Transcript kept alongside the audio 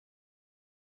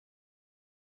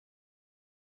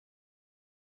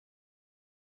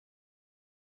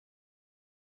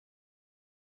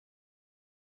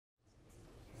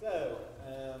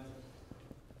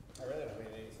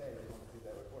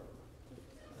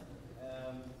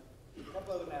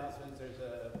announcements. There's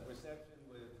a reception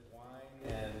with wine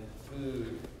and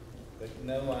food, but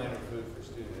no wine or food for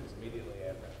students immediately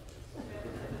after.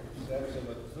 Reception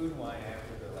with food and wine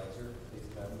after the lecture. Please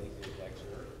come meet the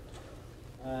lecturer.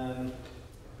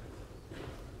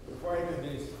 Before I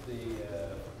introduce the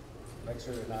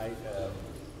lecture tonight,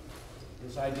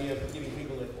 this idea of getting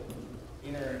people that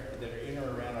are in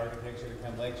or around architecture to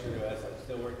come lecture to us, I'm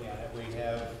still working on it.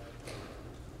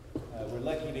 We're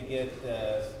lucky to get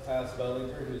Klaus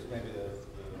Bollinger, who's maybe the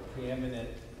preeminent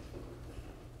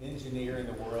engineer in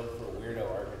the world for weirdo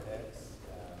architects.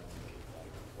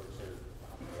 Like works for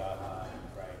Zaha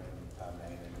and Frank and Tom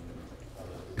Manning and all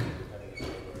those people coming to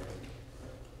January.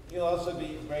 He'll also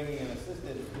be bringing an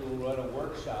assistant who will run a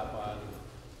workshop on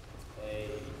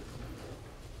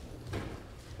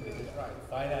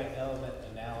finite element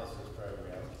analysis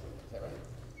program. Is that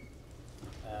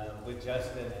right? With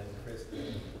Justin and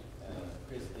Christy,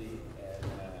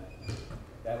 and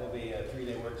that will be a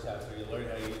 3-day workshop, so you'll learn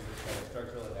how to use this kind of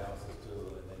structural analysis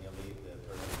tool, and then you'll meet the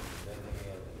person presenting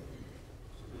it, and it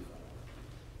should be fun.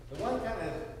 The one kind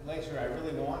of lecture I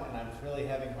really want, and I'm really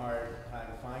having a hard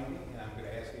time finding, and I'm going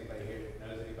to ask anybody here who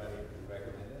knows anybody who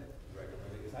recommend it,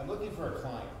 is I'm looking for a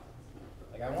client.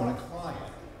 Like, I want a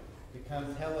client to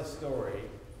come tell a story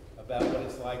about what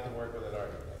it's like to work with an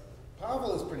architect.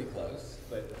 Pavel is pretty close,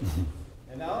 but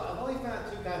and I've only found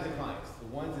 2 kinds of clients: the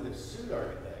ones that have sued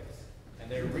architects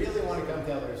and they really want to come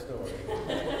tell their story.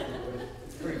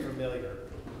 It's pretty familiar.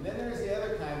 And then there's the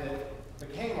other kind that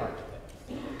became architects.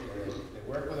 They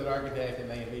work with an architect and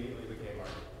they immediately became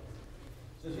architects.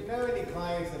 So if you know any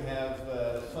clients that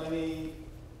have funny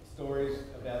stories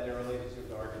about their relationship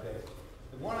to architects,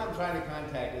 the one I'm trying to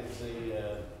contact is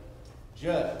the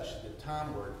judge that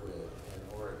Tom worked with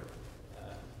in Oregon.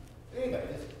 Anyway,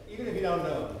 even if you don't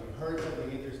know him, you've heard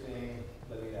something interesting,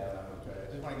 let me know. I'm going to try to.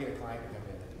 I just want to get a client to come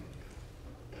in and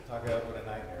talk about what a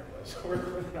nightmare it was to work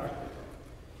with an architect.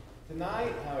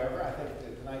 Tonight, however, I think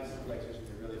that tonight's lecture should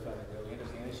be really fun and really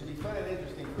interesting. And it should be fun and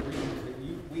interesting for reasons that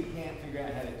we can't figure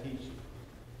out how to teach you.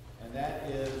 And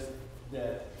that is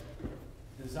that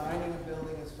designing a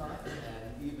building is fun,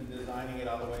 and even designing it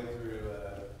all the way through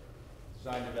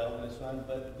design development is fun.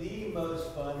 But the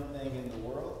most fun thing in the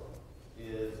world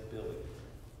is building.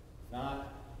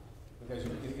 Not because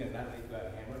not that you got a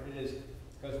hammer. It is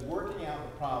because working out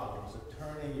the problems of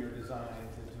turning your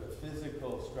designs into a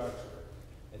physical structure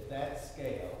at that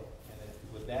scale and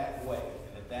with that weight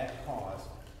and at that cost,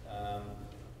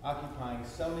 occupying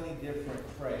so many different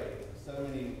trades, so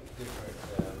many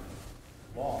different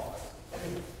laws,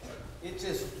 it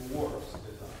just dwarfs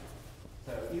design.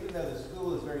 So even though the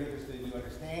school is very interested in you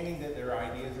understanding that there are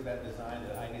ideas about design,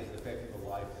 that ideas that affect people's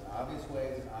lives in obvious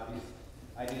ways, and obvious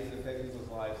ideas that affect people's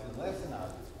lives in less than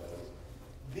obvious ways,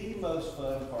 the most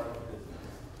fun part of business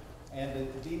and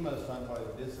the most fun part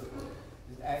of the discipline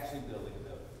is actually building a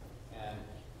building. And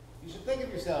you should think of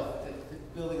yourself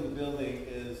that building the building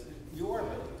is your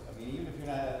building. I mean, even if you're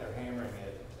not out there hammering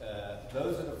it,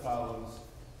 those are the problems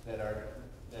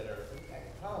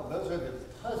those are the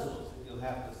puzzles that you'll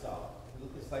have to solve.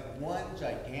 It's like one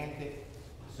gigantic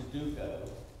Sudoku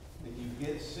that you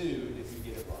get sued if you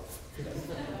get it wrong.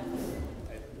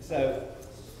 So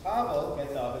Pavel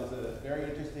Getov is a very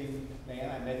interesting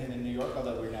man. I met him in New York,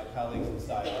 although we're now colleagues in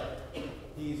SciArt.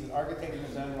 He's an architect in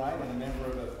his own right and a member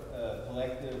of a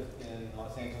collective in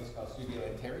Los Angeles called Studio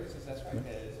Antares. Is that right?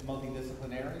 It's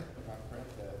multidisciplinary, if I'm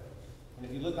correct. And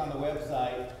if you look on the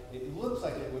website, it looks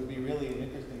like it would be really an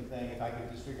interesting thing if I could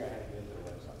just figure out how to get into the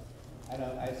website.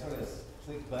 I sort of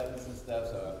click buttons and stuff,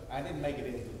 so I didn't make it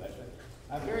into the website.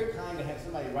 I'm very kind to have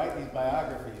somebody write these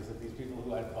biographies of these people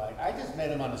who I invite. I just met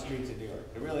them on the streets of New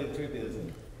York. The truth is,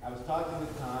 I was talking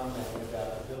with Tom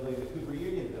about building the Cooper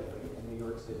Union building in New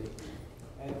York City,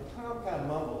 and Tom kind of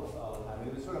mumbles all the time.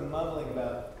 He was sort of mumbling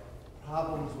about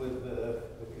problems with the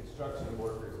construction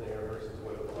workers there versus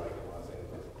what it was like in Los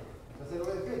Angeles. I said,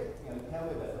 well, good, tell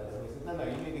me about that. And he said, no,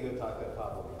 you need to go talk to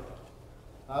Pavel.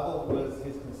 Pavel was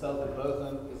his consultant both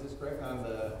on, is this correct, on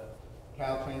the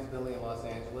Caltrans building in Los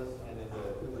Angeles and in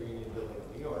the Cooper Union building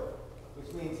in New York,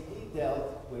 which means he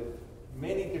dealt with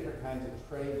many different kinds of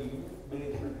trade unions, many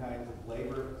different kinds of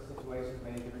labor situations,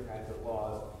 many different kinds of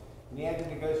laws, and he had to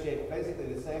negotiate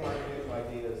basically the same architectural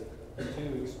ideas in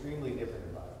 2 extremely different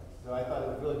environments. So I thought it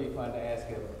would really be fun to ask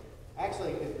him.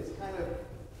 Actually, it's kind of,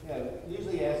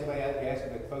 usually you ask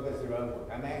them to focus their own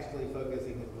work. I'm actually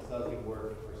focusing his consulting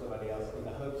work for somebody else in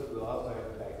the hopes that we'll also have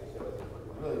him back to show us his work.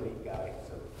 He's a really neat guy,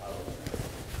 so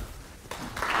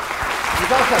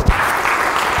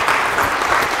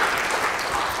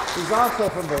he's also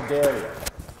from Bulgaria,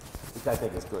 which I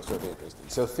think is sort of interesting.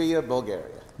 Sofia,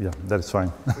 Bulgaria. Yeah, that is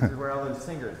fine. This is where all those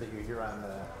singers that you hear on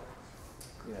the,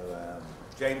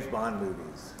 James Bond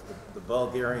movies, the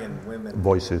Bulgarian women.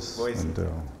 Voices. And,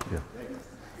 yeah.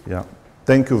 Yeah.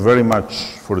 Thank you very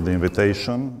much for the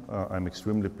invitation. I'm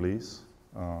extremely pleased.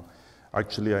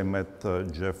 Actually, I met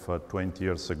Jeff 20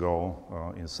 years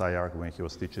ago in SciArc when he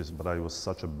was teaching, but I was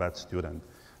such a bad student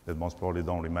that most probably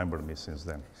don't remember me since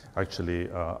then.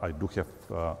 Actually, I do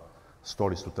have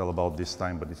stories to tell about this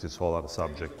time, but this is all other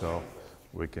subject.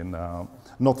 We can,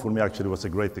 not for me actually, it was a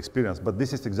great experience, but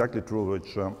this is exactly true,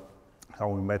 which how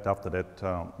we met after that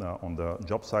on the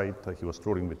job site. He was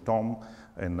touring with Tom,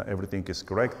 and everything is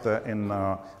correct. And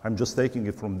I'm just taking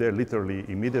it from there, literally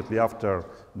immediately after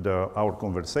our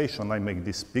conversation, I make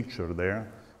this picture there,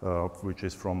 which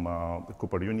is from the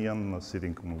Cooper Union,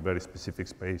 sitting in a very specific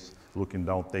space, looking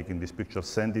down, taking this picture,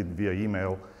 send it via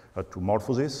email to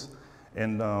Morphosis.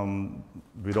 And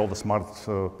with all the smart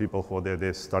people who were there,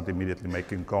 they started immediately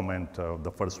making comment.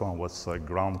 The first one was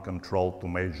ground control to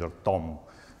Major Tom,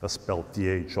 spelled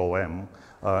T-H-O-M.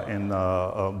 And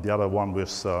the other one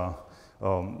was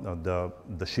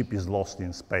the ship is lost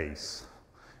in space.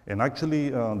 And actually,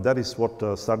 that is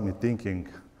what started me thinking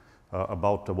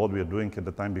about what we are doing at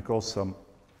the time, because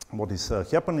what is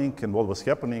happening and what was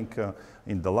happening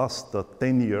in the last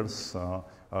 10 years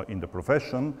in the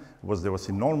profession was there was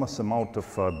enormous amount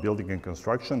of building and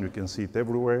construction. You can see it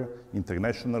everywhere,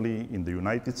 internationally, in the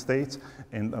United States.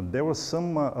 And there were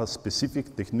some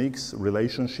specific techniques,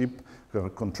 relationship,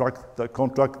 contract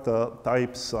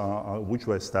types which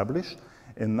were established.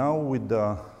 And now with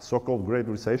the so-called Great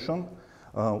Recession,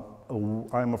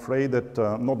 I'm afraid that,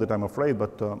 not that I'm afraid,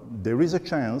 but there is a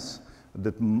chance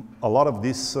that a lot of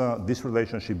this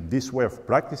relationship, this way of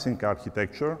practicing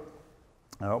architecture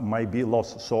might be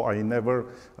lost. So I never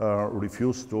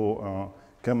refuse to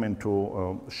come and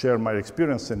to share my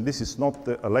experience. And this is not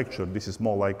a lecture, this is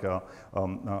more like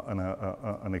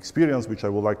an experience which I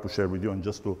would like to share with you, and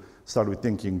just to start with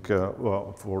thinking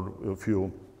for a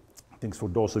few things for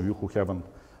those of you who haven't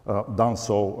done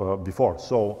so before.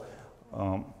 So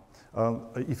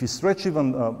if you stretch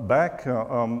even back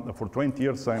for 20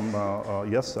 years,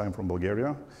 yes, I'm from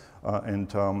Bulgaria.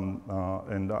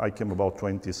 And I came about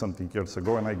 20-something years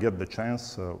ago, and I get the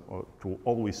chance to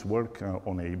always work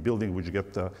on a building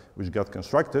which got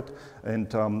constructed.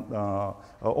 And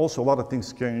also a lot of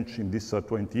things changed in these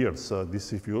 20 years.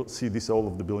 This, if you see this, all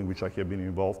of the building which I have been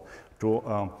involved to.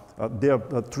 There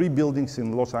are 3 buildings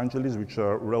in Los Angeles which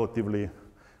are relatively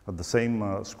the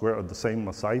same square, the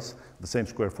same size, the same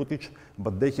square footage,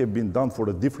 but they have been done for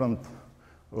a different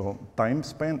time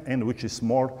span, and which is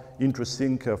more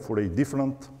interesting for a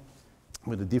different,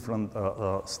 with a different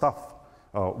stuff,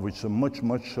 which are much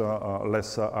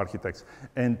less architects.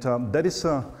 And that is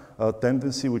a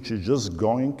tendency which is just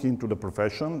going into the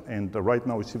profession, and right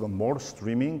now it's even more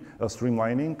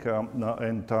streamlining,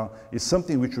 and it's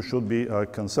something which you should be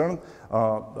concerned.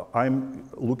 I'm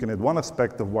looking at one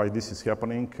aspect of why this is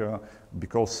happening,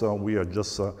 because we are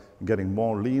just getting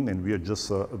more lean, and we are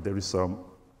just, there is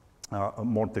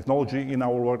more technology in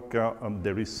our work.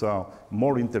 There is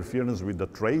more interference with the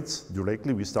trades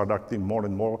directly. We start acting more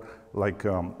and more like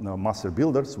master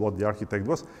builders, what the architect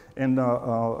was. And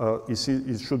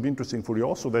it should be interesting for you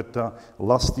also that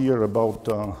last year, about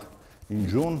in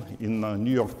June, in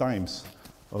New York Times,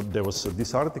 there was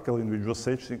this article in which was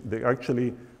saying that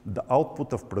actually the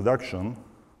output of production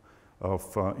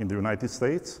in the United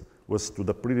States was to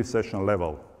the pre-recession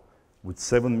level, with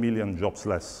 7 million jobs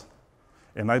less.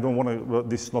 And I don't want to, well,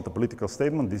 this is not a political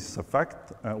statement, this is a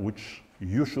fact which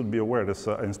you should be aware.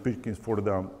 I'm speaking for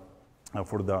the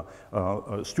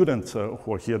students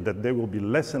who are here, that there will be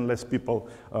less and less people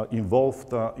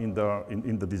involved in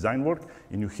the design work,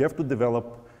 and you have to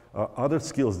develop other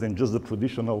skills than just the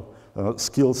traditional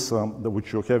skills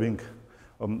which you're having,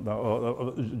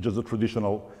 just the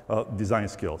traditional design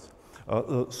skills.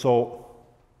 So,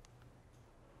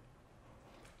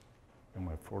 am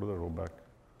I further or back?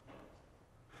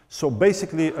 So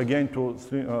basically, again, to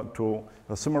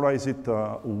summarize it,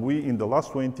 we, in the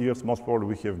last 20 years, most probably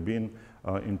we have been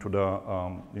into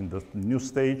in the new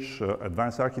stage,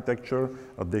 advanced architecture.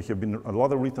 There have been a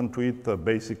lot of written to it.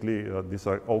 Basically, these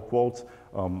are all quotes.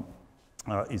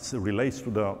 It relates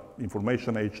to the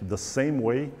information age the same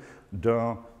way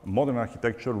the modern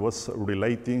architecture was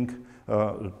relating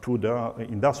to the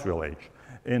industrial age.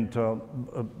 And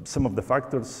some of the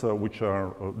factors which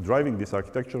are driving this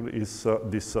architecture is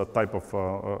this type of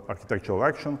architectural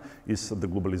action, is the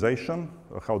globalization,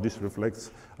 how this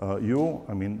reflects you.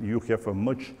 I mean, you have a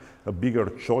much bigger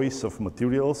choice of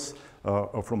materials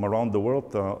from around the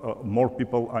world. More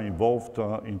people are involved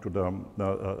into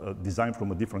the design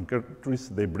from different countries.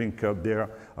 They bring their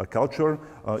culture.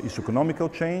 It's economical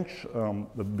change.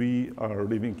 We are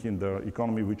living in the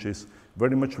economy which is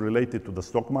very much related to the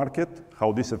stock market.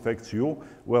 How this affects you?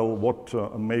 Well, what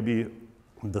maybe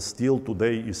the steel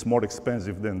today is more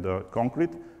expensive than the concrete,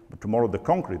 but tomorrow the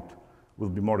concrete will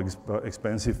be more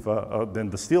expensive than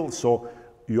the steel. So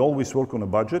you always work on a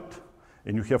budget,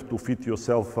 and you have to fit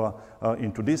yourself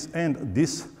into this. And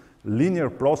this linear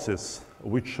process,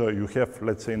 which you have,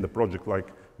 let's say, in the project like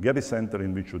Getty Center,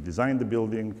 in which you design the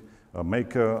building,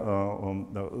 make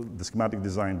the schematic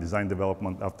design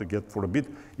development after get for a bit,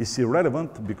 is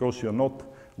irrelevant because you're not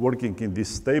working in this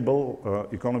stable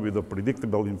economy with a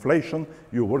predictable inflation.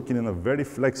 You're working in a very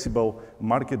flexible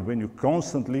market when you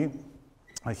constantly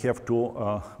have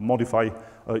to modify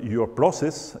your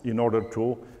process in order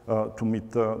to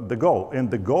meet the goal. And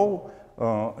the goal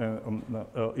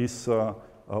is,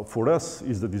 for us,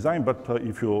 is the design, but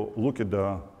if you look at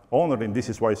the owner, and this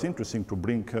is why it's interesting to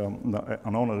bring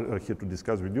an owner here to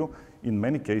discuss with you, in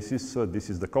many cases, this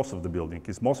is the cost of the building.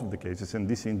 It's most of the cases, and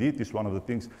this indeed is one of the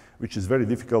things which is very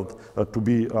difficult to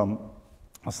be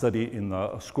studied in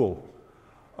school.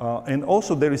 And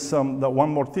also there is one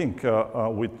more thing,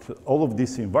 with all of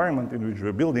this environment in which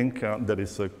we're building, there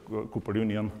is Cooper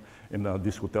Union in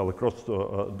this hotel across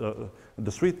the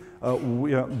street.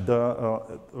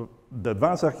 The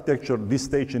advanced architecture, this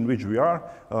stage in which we are,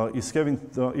 is having,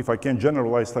 if I can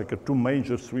generalize, like two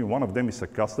major streams. One of them is a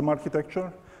custom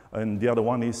architecture, and the other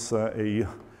one is the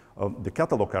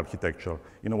catalog architecture.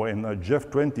 You know, and Jeff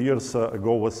 20 years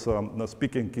ago was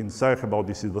speaking in SAIH about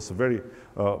this. It was a very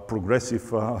progressive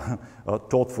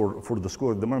thought for the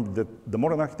school. At the moment that the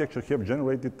modern architecture have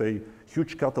generated a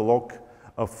huge catalog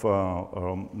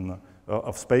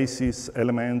of spaces,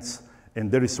 elements, and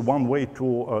there is one way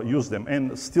to use them.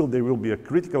 And still there will be a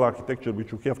critical architecture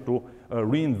which you have to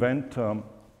reinvent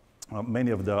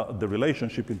many of the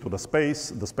relationship into the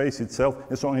space itself,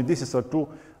 and so on. And this is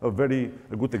a very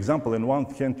good example. On one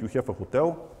hand, you have a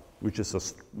hotel, which is a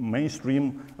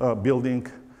mainstream building.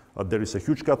 There is a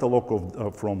huge catalog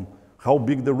of from how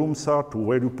big the rooms are to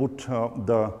where you put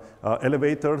the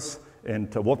elevators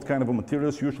and what kind of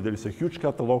materials used. There is a huge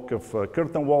catalog of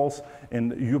curtain walls,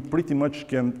 and you pretty much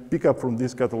can pick up from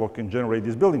this catalog and generate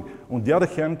this building. On the other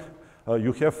hand,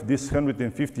 you have this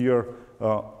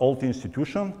 150-year-old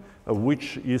institution,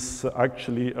 which is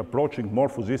actually approaching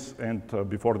morphosis, and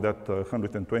before that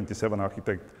 127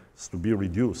 architects to be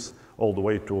reduced all the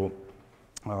way to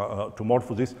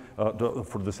morphosis,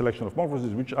 for the selection of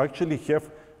morphosis, which actually have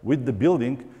with the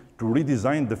building to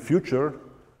redesign the future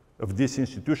of this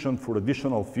institution for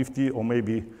additional 50 or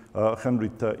maybe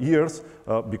 100 years,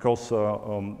 because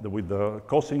with the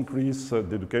cost increase,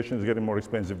 the education is getting more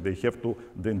expensive. They have to,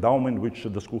 the endowment which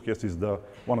the school has is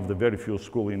one of the very few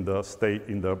schools in the state,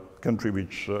 in the country,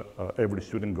 which every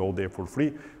student go there for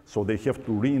free. So they have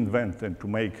to reinvent and to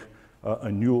make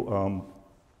a new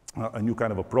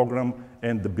kind of a program,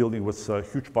 and the building was a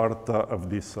huge part of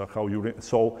this.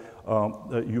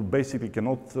 You basically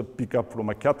cannot pick up from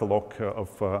a catalog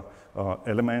of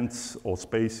elements or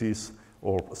spaces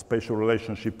or spatial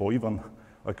relationship or even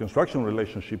a construction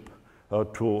relationship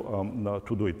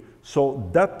to do it. So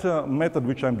that method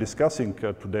which I'm discussing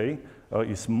today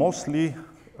is mostly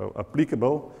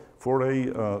applicable for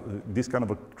this kind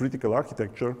of a critical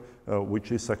architecture,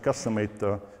 which is a custom-made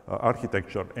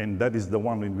architecture, and that is the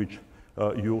one in which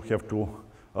you have to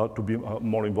be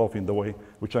more involved in the way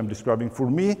which I'm describing. For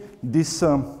me, this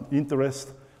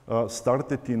interest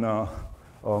started in a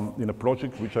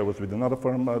project which I was with another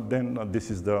firm. This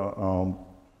is the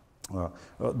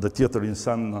theater in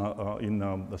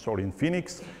in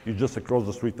Phoenix. It's just across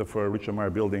the street of Richard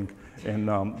Meier building, and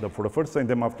for the first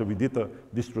time, after we did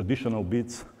these traditional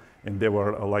bids, and they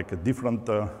were like different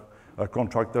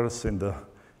contractors, and the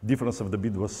difference of the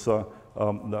bid was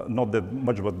not that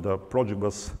much, but the project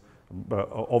was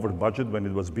over budget when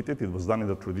it was bid. It was done in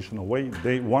the traditional way.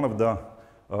 One of the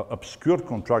obscure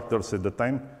contractors at the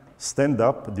time stand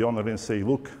up, the owner, and say,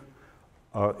 look,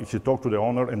 if you talk to the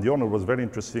owner, and the owner was very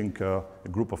interesting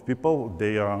group of people.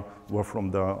 They were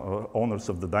from the owners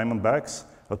of the Diamondbacks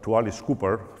to Alice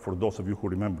Cooper, for those of you who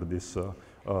remember this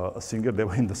singer. They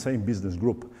were in the same business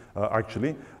group,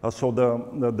 actually. So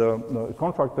the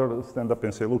contractor stand up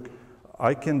and say, look,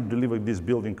 I can deliver this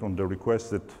building on the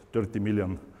requested $30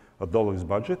 million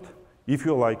budget if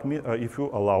you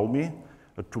allow me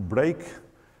to break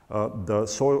the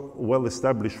so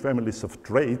well-established families of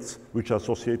trades which are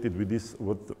associated with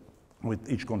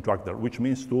with each contractor, which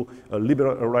means to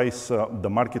liberalize the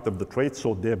market of the trade,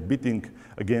 so they're bidding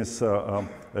against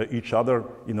each other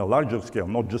in a larger scale,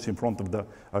 not just in front of the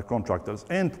contractors.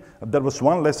 And there was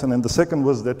one lesson, and the second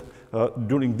was that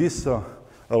during this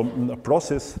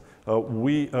process,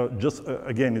 we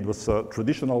again, it was a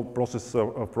traditional process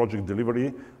of project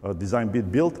delivery, design,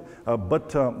 bid, build,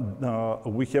 but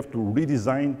we have to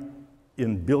redesign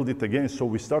and build it again. So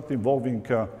we start involving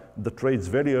the trades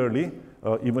very early,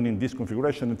 even in this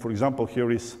configuration. And for example,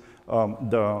 here is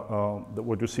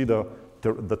what you see, the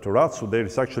terrazzo. There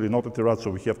is actually not a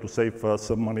terrazzo. We have to save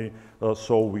some money.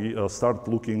 So we start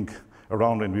looking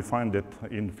around, and we find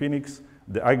that in Phoenix,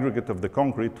 the aggregate of the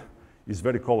concrete is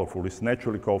very colorful. It's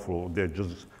naturally colorful. They're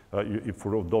just,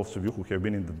 for those of you who have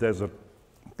been in the desert,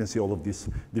 you can see all of these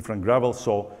different gravel.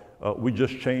 So we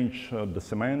just change the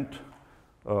cement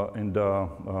and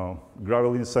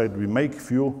gravel inside. We make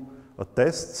few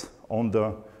tests on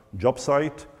the job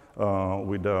site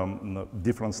with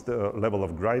different level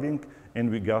of grinding,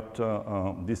 and we got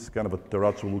this kind of a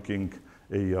terrazzo looking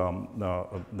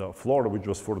the floor, which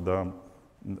was for the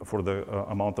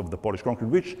amount of the polished concrete,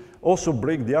 which also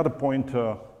break the other point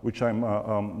which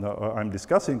I'm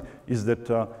discussing, is that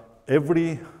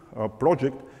every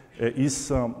project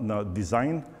is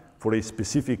designed for a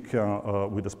specific,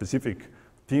 with a specific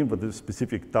team, with a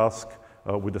specific task,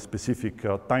 with a specific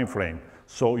time frame.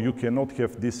 So you cannot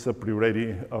have these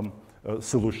pre-ready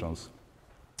solutions.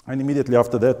 And immediately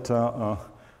after that,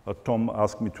 Tom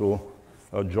asked me to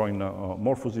join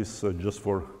Morphosis just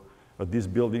for this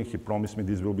building. He promised me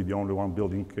this will be the only one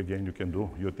building. Again, you can do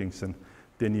your things, and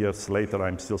 10 years later,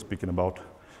 I'm still speaking about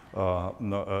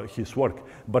his work.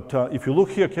 But if you look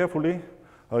here carefully,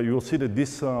 you will see that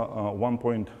this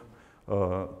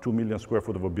 1.2 million square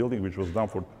foot of a building, which was done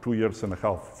for 2.5 years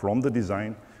from the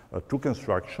design to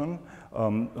construction,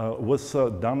 was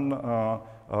done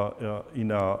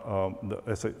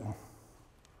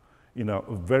in a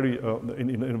very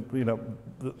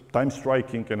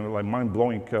time-striking and like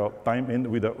mind-blowing time, and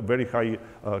with a very high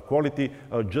quality.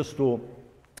 Just to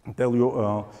tell you,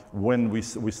 when we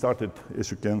started,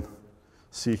 as you can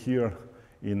see here,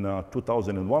 in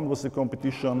 2001 was the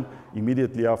competition.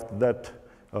 Immediately after that,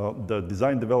 the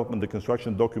design, development, the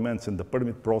construction documents, and the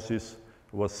permit process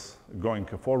was going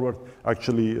forward.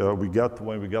 Actually,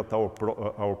 when we got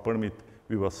our permit,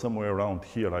 we were somewhere around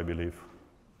here, I believe.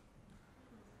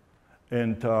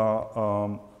 And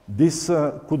this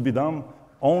could be done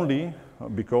only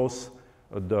because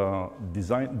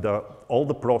all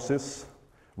the process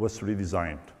was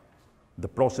redesigned. The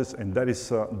process, and that is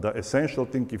the essential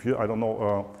thing. I don't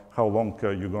know how long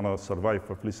you're gonna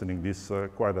survive of listening this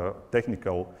quite a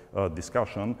technical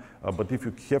discussion, but if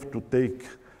you have to take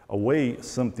away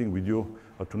something with you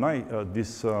tonight,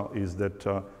 this is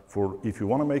that if you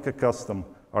wanna make a custom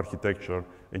architecture,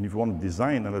 and if you want to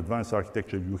design an advanced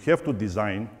architecture, you have to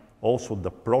design also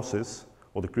the process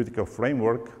or the critical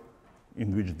framework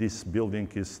in which this building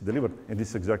is delivered. And this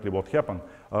is exactly what happened.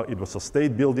 It was a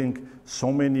state building.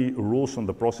 So many rules on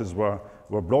the process were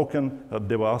broken.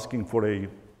 They were asking for the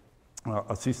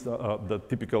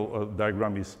typical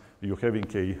diagram is you're having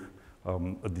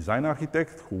a design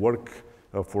architect who work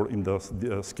in the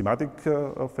schematic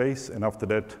phase, and after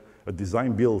that, a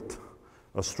design build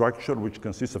a structure which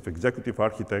consists of executive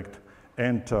architect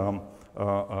and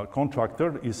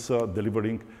contractor is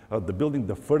delivering the building.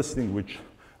 The first thing which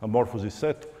Morphosis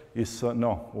said is,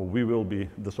 no, we will be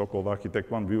the so-called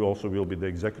architect one, we also will be the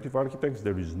executive architects.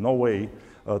 There is no way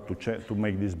to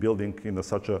make this building in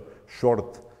such a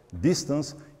short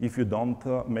distance if you don't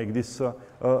make this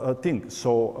thing.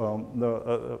 So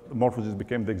Morphosis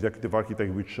became the executive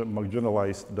architect, which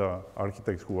marginalized the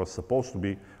architect who was supposed to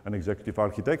be an executive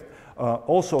architect.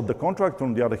 Also, the contractor,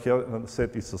 on the other hand,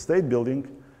 said it's a state building.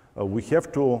 We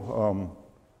have to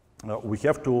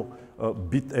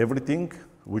bid everything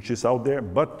which is out there,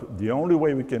 but the only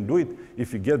way we can do it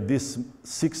if you get these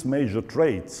 6 major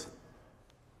trades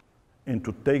and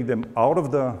to take them out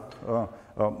of the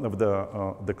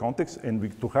context, and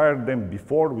to hire them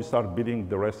before we start bidding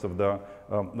the rest of the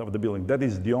building. That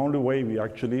is the only way we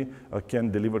actually can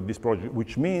deliver this project,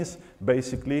 which means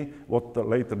basically what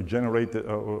later became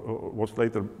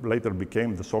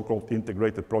the so-called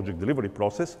integrated project delivery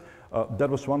process.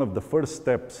 That was one of the first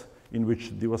steps in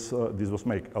which this was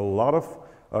made. A lot of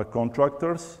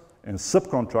contractors and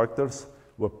subcontractors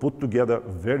were put together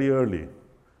very early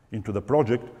into the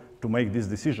project to make this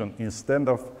decision, instead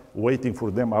of waiting for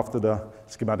them after the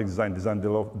schematic design,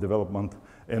 development,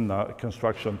 and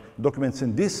construction documents.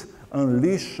 And this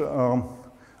unleashed an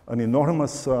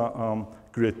enormous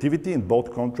creativity in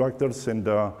both contractors and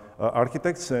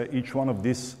architects. Each one of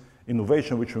these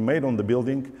innovation which we made on the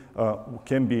building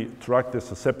can be tracked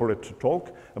as a separate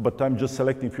talk, but I'm just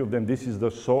selecting a few of them. This is the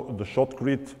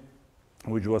shotcrete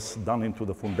which was done into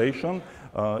the foundation.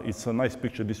 It's a nice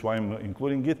picture, this is why I'm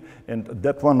including it. And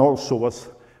that one also was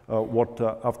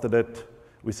after that,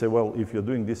 we say, well, if you're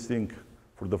doing this thing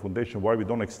for the foundation, why we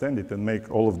don't extend it and make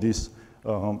all of this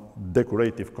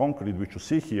decorative concrete, which you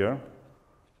see here,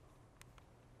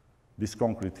 this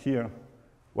concrete here,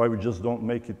 why we just don't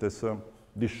make it as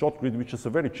this shotcrete, which is a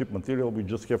very cheap material. We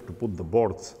just have to put the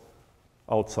boards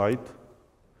outside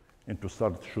and to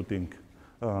start shooting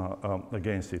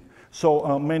against it.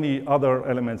 So many other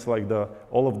elements like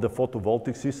all of the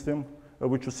photovoltaic system,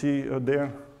 which you see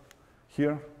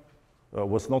here,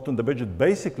 was not in the budget.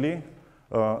 Basically,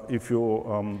 if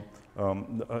you,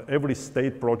 every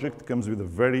state project comes with a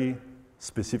very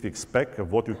specific spec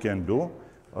of what you can do.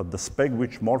 The spec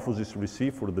which Morphosis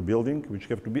received for the building, which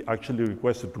have to be actually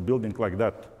requested to building like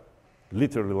that,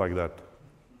 literally like that.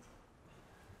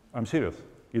 I'm serious.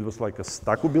 It was like a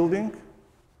stucco building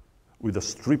with a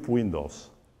strip windows.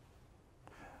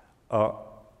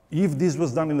 If this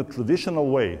was done in a traditional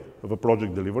way of a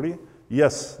project delivery,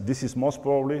 yes, this is most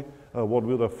probably what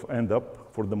would have ended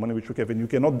up for the money which we have, and you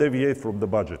cannot deviate from the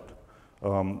budget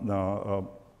of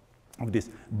this.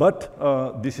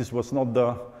 But this was not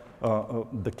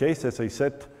the case. As I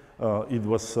said, it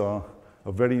was a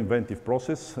very inventive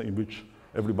process in which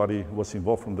everybody was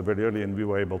involved from the very early, and we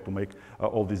were able to make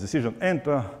all these decisions. And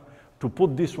to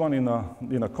put this one in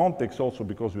a context also,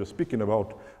 because we are speaking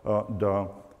about the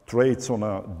traits on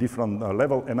a different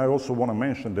level, and I also want to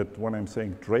mention that when I'm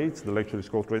saying traits, the lecture is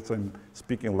called traits, I'm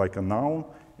speaking like a noun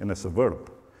and as a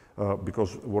verb,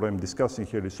 because what I'm discussing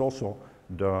here is also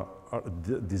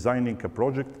designing a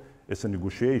project as a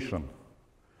negotiation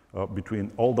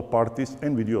between all the parties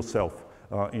and with yourself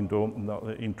into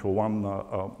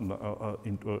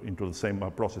the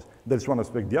same process. That's one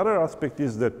aspect. The other aspect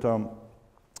is that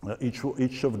each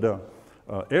of the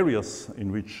areas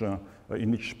in which,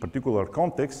 in each particular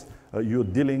context, you're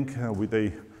dealing with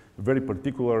a very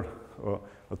particular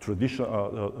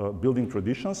building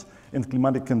traditions and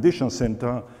climatic conditions. And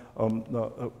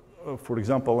for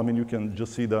example, I mean, you can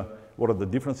just see what are the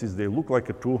differences. They look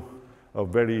like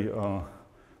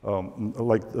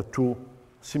two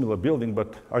similar building,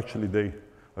 but actually they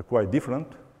are quite different.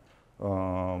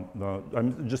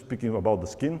 I'm just speaking about the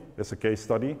skin as a case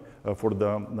study for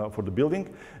the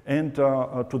building, and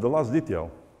to the last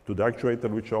detail, to the actuator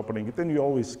which are opening it. And you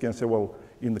always can say, well,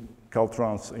 in the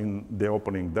Caltrans, they're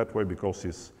opening that way because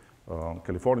it's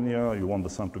California, you want the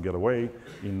sun to get away.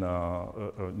 In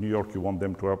New York, you want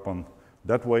them to open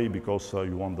that way because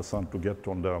you want the sun to get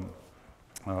on the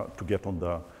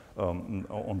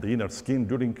inner skin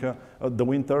during the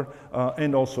winter.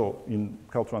 And also in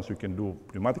Caltrans you can do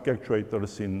pneumatic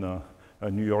actuators. In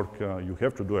New York you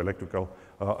have to do electrical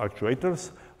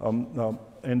actuators.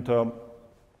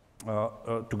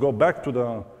 To go back to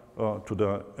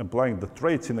the applying the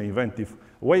traits in an inventive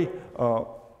way,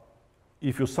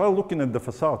 if you start looking at the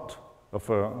facade of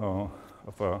a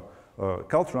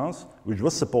Caltrans, which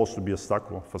was supposed to be a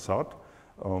stucco facade,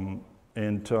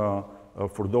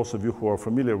 for those of you who are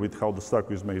familiar with how the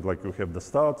stucco is made, like you have the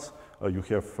studs, you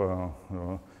have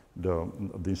the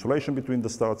insulation between the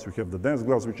studs, you have the dense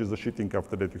glass, which is the sheeting.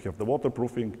 After that, you have the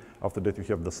waterproofing. After that, you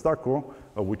have the stucco,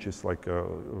 which is like a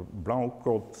brown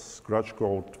coat, scratch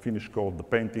coat, finish coat, the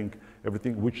painting,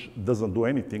 everything, which doesn't do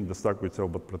anything, the stucco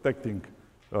itself, but protecting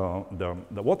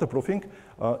the waterproofing.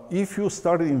 If you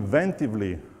started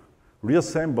inventively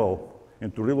reassemble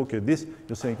and to relook at this,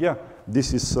 you're saying, yeah,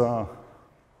 this is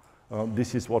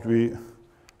what we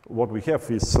have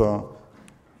is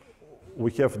we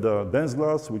have the dense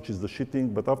glass, which is the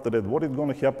sheeting, but after that, what is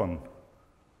going to happen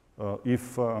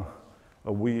if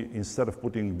we, instead of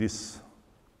putting this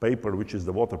paper, which is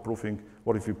the waterproofing,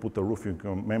 what if we put a roofing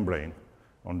membrane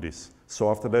on this?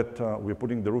 So after that, we're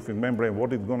putting the roofing membrane.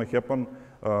 What is going to happen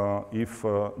if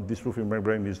this roofing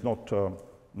membrane is not,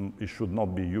 it should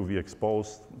not be UV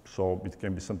exposed, so it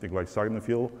can be something like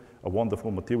Sagnafil, a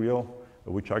wonderful material,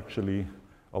 which actually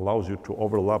allows you to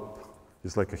overlap.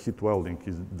 It's like a heat welding.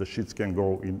 The sheets can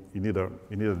go in either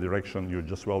direction. You're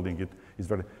just welding it. It's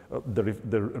very.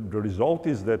 The result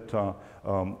is that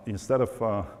instead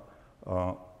of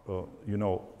you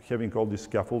know, having all this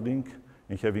scaffolding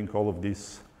and having all of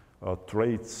these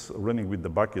traits running with the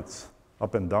buckets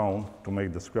up and down to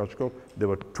make the scratch coat, there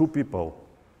were two people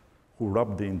who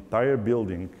rubbed the entire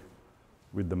building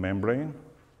with the membrane,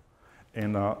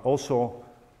 and also.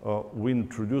 We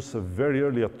introduce a very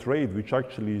early trade, which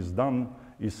actually is done,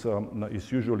 is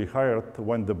usually hired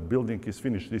when the building is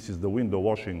finished. This is the window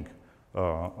washing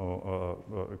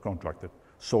contracted.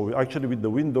 So actually with the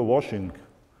window washing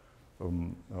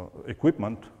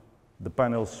equipment, the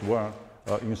panels were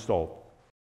installed.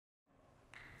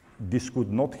 This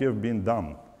could not have been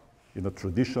done in a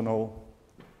traditional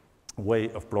way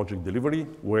of project delivery,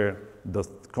 where the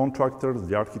contractors,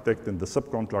 the architect, and the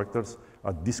subcontractors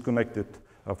are disconnected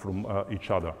from each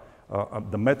other.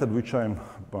 The method which I'm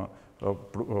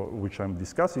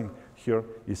discussing here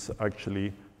is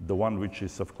actually the one which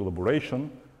is of collaboration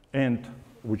and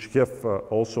which have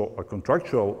also a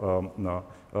contractual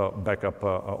backup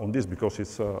on this, because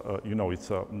it's, you know,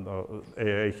 it's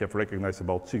AIA have recognized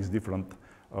about 6 different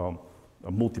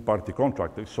multi-party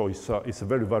contractors, so it's a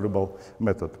very valuable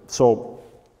method. So,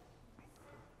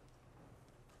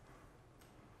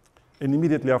 and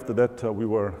immediately after that, we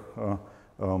were,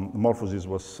 Morphosis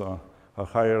was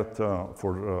hired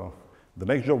for the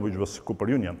next job, which was Cooper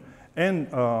Union. And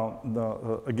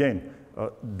again,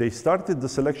 they started the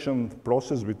selection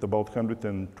process with about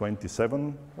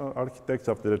 127 architects.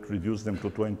 After that, reduced them to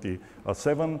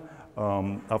 27.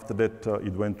 After that,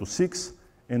 it went to 6.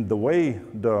 And the way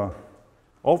the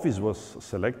office was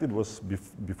selected was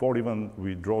before even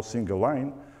we draw a single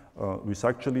line, was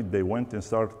actually they went and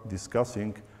started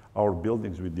discussing our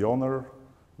buildings with the owner,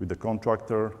 with the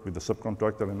contractor, with the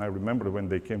subcontractor. And I remember when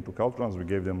they came to Caltrans, we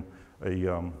gave them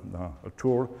a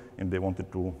tour, and they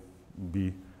wanted to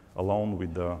be alone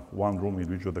with the one room in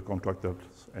which were the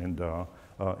contractors and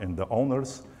the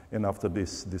owners. And after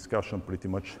this discussion, pretty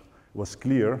much was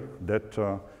clear that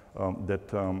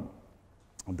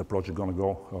the project going to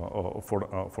go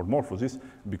for Morphosis,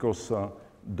 because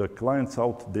the clients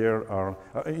out there are,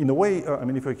 in a way, I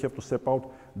mean, if I have to step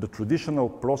out, the traditional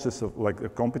process of like a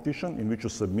competition in which you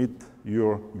submit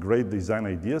your great design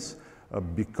ideas,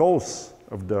 because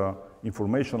of the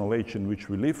informational age in which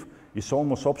we live, is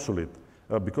almost obsolete.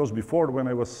 Because before, when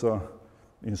I was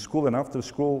in school and after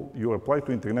school, you apply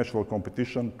to international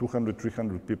competition, 200,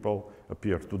 300 people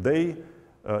appear. Today,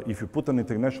 if you put an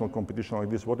international competition like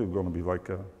this, what is it going to be, like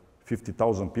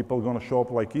 50,000 people going to show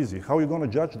up like easy? How are you going to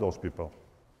judge those people?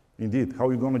 Indeed, how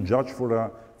are you going to judge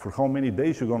for how many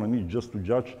days you're going to need just to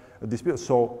judge this people?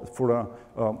 So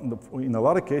in a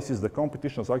lot of cases, the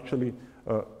competitions actually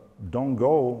don't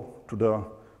go to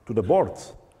the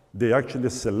boards. They actually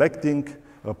selecting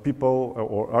people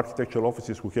or architectural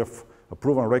offices who have a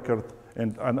proven record.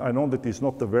 And I know that it's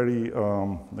not a very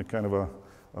kind of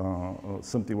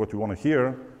something what you want to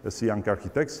hear as young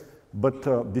architects,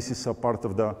 but this is a part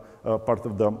of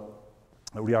the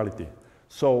reality.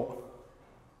 So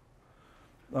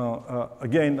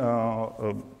again,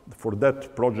 for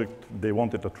that project, they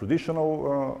wanted a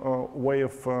traditional way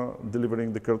of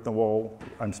delivering the curtain wall.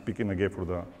 I'm speaking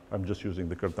again I'm just using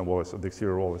the curtain wall, the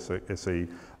exterior wall as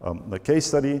a case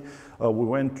study. We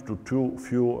went to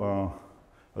few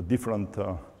different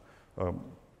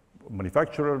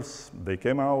manufacturers. They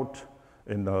came out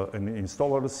and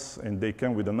installers, and they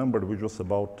came with a number which was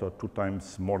about 2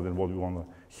 times more than what we want to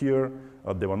hear.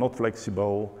 They were not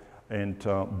flexible. And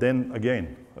then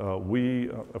again,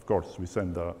 of course, we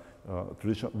send the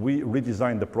tradition. We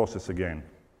redesigned the process again.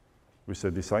 We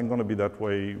said, this ain't gonna be that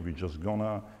way. We're just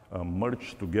gonna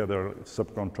merge together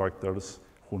subcontractors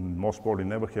who most probably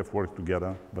never have worked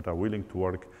together, but are willing to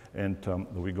work, and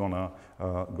we're gonna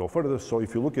go further. So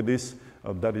if you look at this,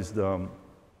 that is the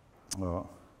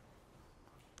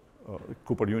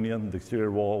Cooper Union, the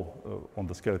exterior wall. On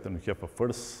the skeleton, we have a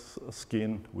first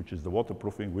skin, which is the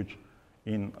waterproofing, which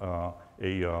in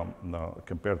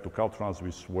compared to Caltrans,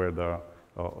 which where the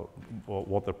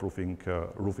waterproofing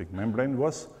roofing membrane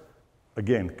was.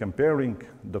 Again, comparing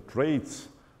the traits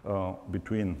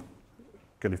between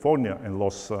California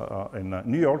and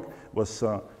New York was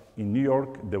in New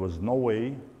York there was no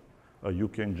way you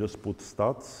can just put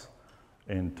studs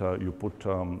and you put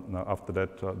after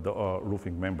that the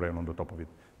roofing membrane on the top of it,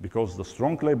 because the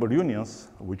strong labor unions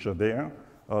which are there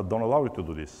don't allow you to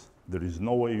do this. There is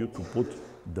no way you to put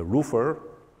the roofer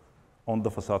on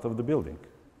the facade of the building.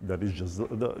 That is just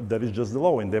the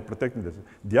law, and they're protecting this.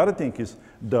 The other thing is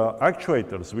the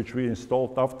actuators which we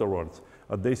installed afterwards.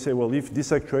 They say, well, if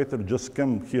this actuator just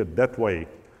come here that way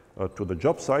to the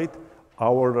job site,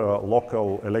 our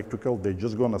local electrical, they're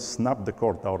just gonna snap the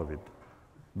cord out of it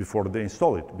before they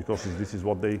install it, because this is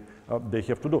what they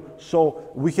have to do. So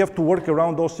we have to work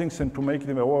around those things and to make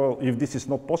them, well, if this is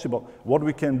not possible, what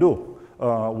we can do?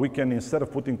 We can, instead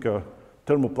of putting a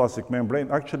thermoplastic membrane,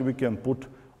 actually we can put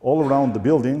all around the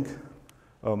building,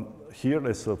 here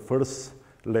as a first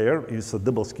layer is a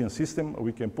double skin system.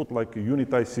 We can put like a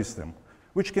unitized system,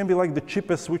 which can be like the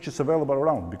cheapest which is available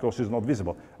around because it's not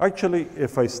visible. Actually,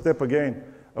 if I step again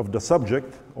of the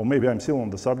subject, or maybe I'm still on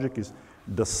the subject, is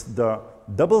the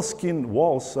double skin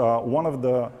walls are one of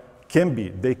the,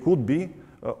 they could be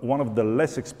one of the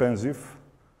less expensive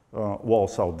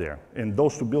walls out there. And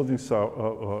those two buildings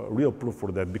are real proof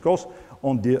for that, because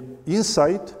on the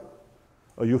inside,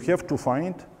 you have to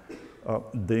find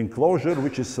the enclosure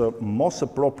which is most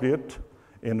appropriate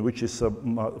and which is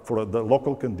for the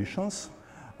local conditions.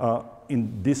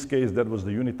 In this case, that was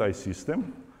the unitized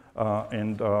system.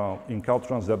 And in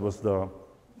Caltrans, that was the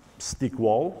stick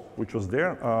wall, which was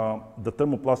there. The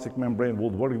thermoplastic membrane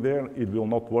would work there. It will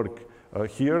not work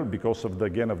here because of the,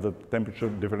 again, of the temperature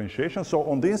differentiation. So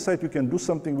on the inside, you can do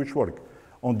something which works.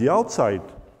 On the outside,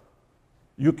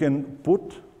 you can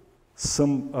put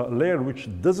some layer which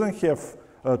doesn't have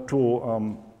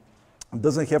to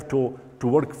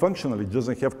work functionally,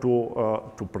 doesn't have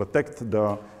to protect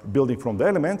the building from the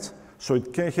elements. So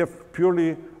it can have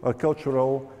purely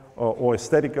cultural or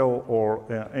aesthetical or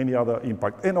any other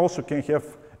impact, and also can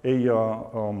have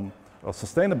a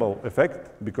sustainable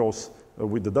effect, because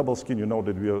with the double skin, you know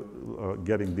that we are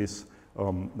getting this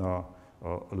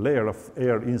layer of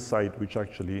air inside, which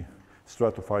actually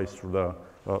stratifies through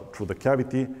the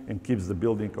cavity and keeps the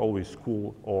building always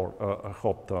cool or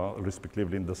hot,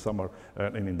 respectively, in the summer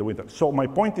and in the winter. So my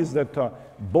point is that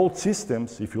both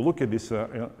systems, if you look at this,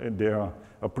 they are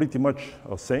pretty much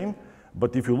same.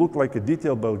 But if you look like a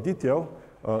detail by detail,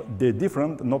 they're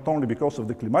different, not only because of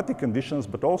the climatic conditions,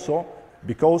 but also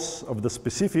because of the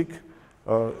specific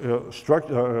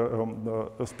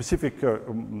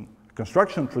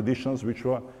construction traditions which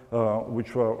were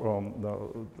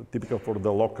typical for the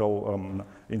local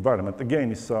environment.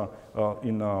 Again, it's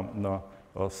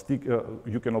stick.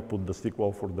 You cannot put the stick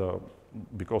wall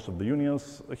because of the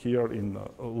unions. Here in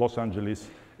Los Angeles,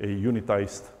 a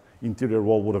unitized interior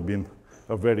wall would have been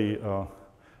very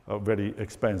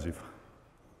expensive.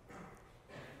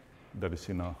 That is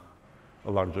in a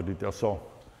larger detail. So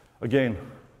again,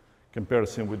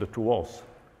 comparison with the two walls.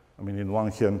 I mean, in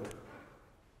one hand,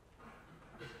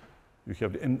 you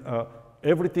have, and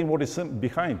everything what is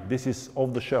behind, this is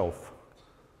off the shelf.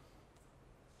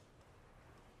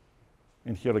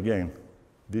 And here again,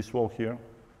 this wall here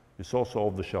is also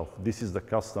off the shelf. This is the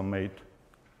custom made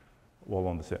wall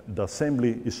on the side. The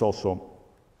assembly is also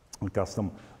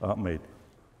custom made.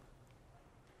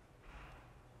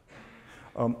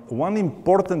 One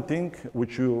important thing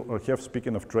which you have,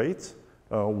 speaking of trades,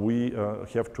 we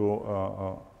have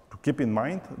to keep in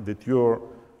mind that you're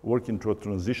working through a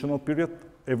transitional period.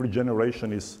 Every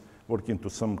generation is working to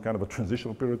some kind of a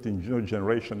transitional period. In new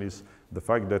generation is the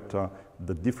fact that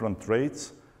the different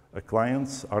trades,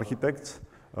 clients, architects,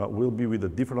 will be with a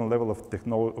different level of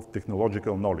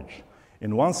technological knowledge.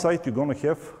 In one side, you're going to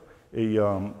have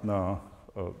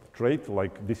a trade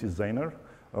like this is Zainer,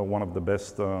 one of the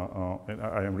best, and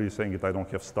I am really saying it, I don't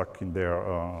have stock in there,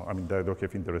 I mean, I don't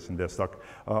have interest in their stock.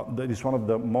 That is one of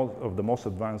the most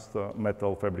advanced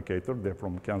metal fabricator. They're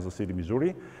from Kansas City,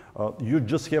 Missouri. You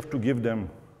just have to give them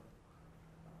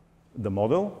the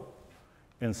model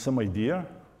and some idea,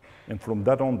 and from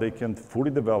that on, they can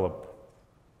fully develop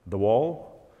the wall,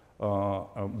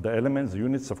 the elements, the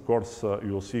units, of course,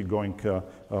 you'll see going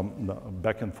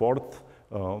back and forth.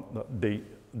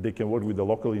 They can work with the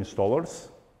local installers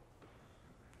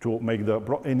to make the,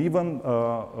 and even,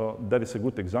 that is a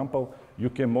good example, you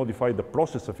can modify the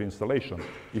process of installation.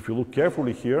 If you look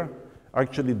carefully here,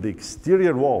 actually the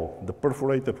exterior wall, the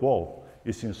perforated wall,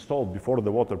 is installed before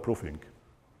the waterproofing,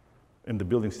 and the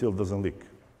building still doesn't leak.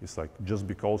 It's like, just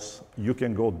because you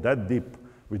can go that deep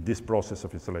with this process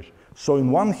of installation. So in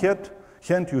one hand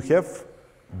you have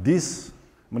these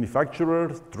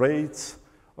manufacturers, trades,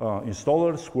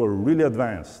 installers who are really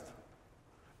advanced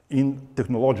in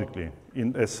technologically,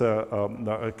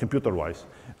 computer-wise.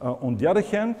 On the other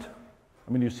hand,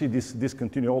 I mean, you see this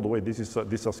continue all the way. These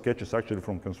are sketches actually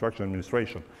from construction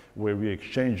administration, where we're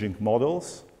exchanging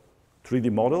models,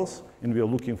 3D models, and we are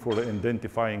looking for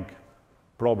identifying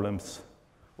problems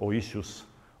or issues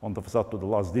on the facade to the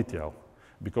last detail.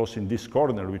 Because in this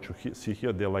corner, which you see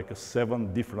here, there are like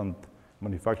 7 different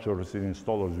manufacturers and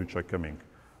installers which are coming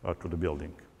to the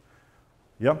building.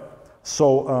 Yeah,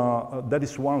 so that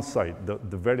is one side,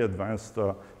 the very advanced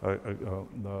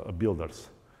builders.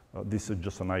 This is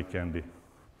just an eye candy,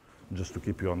 just to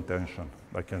keep you on attention.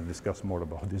 I can discuss more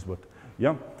about this, but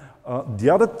yeah. On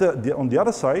the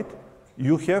other side,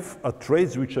 you have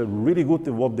trades which are really good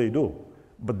at what they do,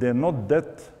 but they're not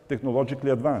that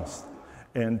technologically advanced.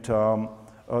 And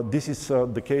this is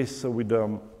the case with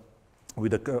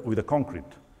the concrete.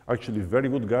 Actually, very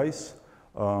good guys.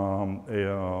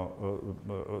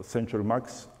 Century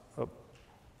Max,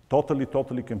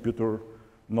 totally computer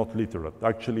not literate.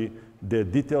 Actually, the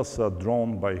details are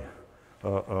drawn by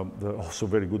also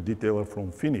very good detailer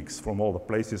from Phoenix, from all the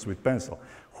places with pencil.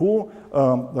 Who,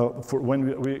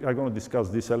 when we are going to discuss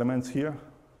these elements here,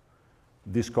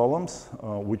 these columns,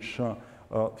 which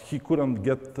he couldn't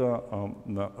get the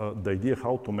idea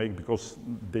how to make because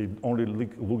they only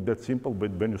look that simple,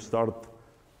 but when you start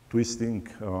twisting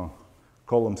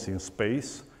columns in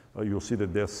space, you'll see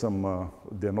that there's some,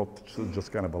 they're not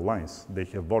just kind of lines. They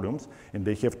have volumes, and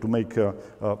they have to make,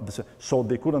 so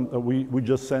they couldn't, we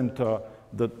just sent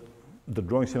the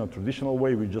drawings in a traditional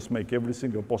way. We just make every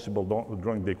single possible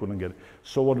drawing they couldn't get.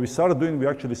 So what we started doing, we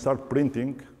actually start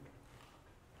printing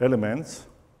elements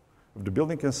of the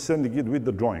building and sending it with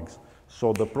the drawings.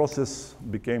 So the process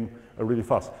became really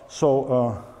fast.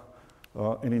 So,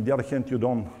 and in the other hand, you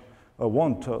don't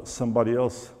want somebody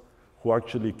else who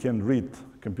actually can read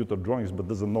computer drawings but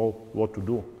doesn't know what to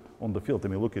do on the field. I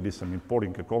mean, look at this, I'm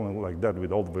importing a column like that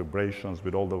with all the vibrations,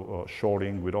 with all the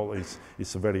shoring, with all,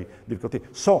 it's a very difficult thing.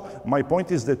 So my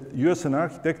point is that you as an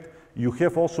architect, you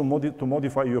have also to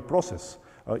modify your process.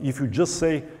 If you just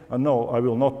say, no, I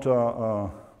will not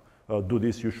do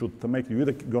this, you should make, you're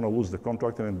either going to lose the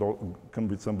contract and come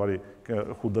with somebody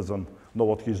who doesn't know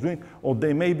what he's doing, or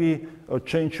they maybe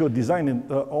change your design.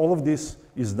 And all of this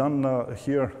is done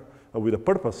here with a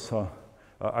purpose,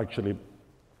 actually.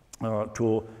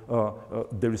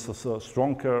 There is a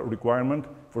strong requirement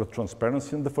for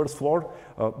transparency in the first floor.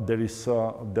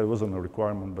 There wasn't a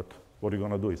requirement, but what are you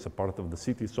going to do? It's a part of the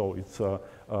city, so it's,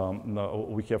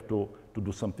 we have to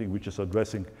do something which is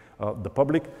addressing the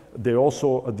public. There's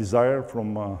also a desire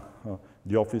from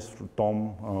the office, from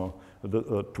Tom,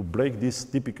 to break this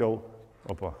typical,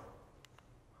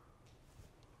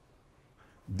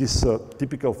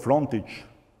 typical frontage,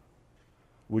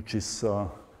 which is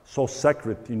so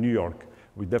sacred in New York.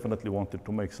 We definitely wanted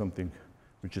to make something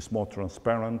which is more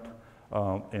transparent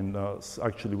and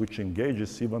actually which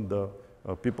engages even the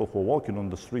people who are walking on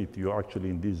the street. You're actually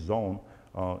in this zone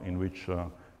in which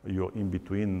you're in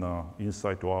between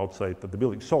inside or outside the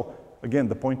building. So again,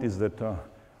 the point is that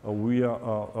we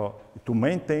are to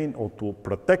maintain or to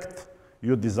protect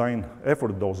your design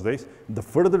effort those days. The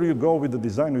further you go with the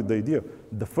design, with the idea,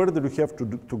 the further you have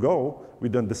to go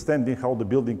with understanding how the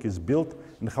building is built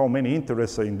and how many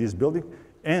interests are in this building,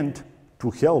 and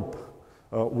to help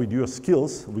with your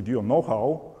skills, with your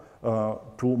know-how,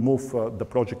 to move the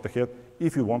project ahead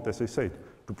if you want, as I said,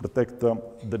 to protect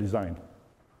the design.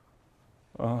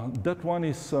 That one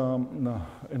is, and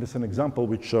it's an example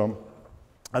which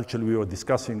actually we were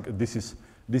discussing. This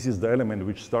is the element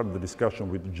which started the discussion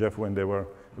with Jeff when they were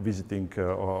visiting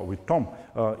with Tom.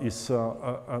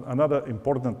 Another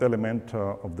important element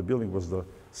of the building was the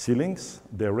ceilings,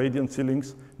 the radiant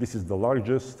ceilings. This is the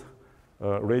largest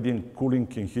radiant cooling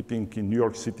and heating in New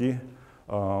York City,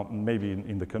 maybe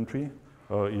in the country.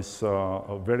 Is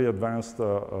very advanced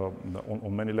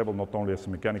on many levels, not only as a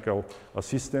mechanical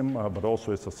system, but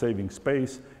also as a saving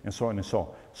space, and so on and so on.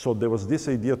 So there was this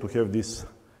idea to have these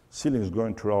ceilings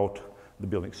going throughout the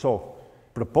building. So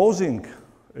proposing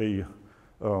a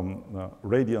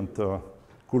radiant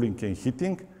cooling and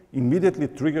heating immediately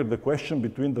triggered the question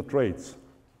between the trades.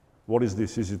 What is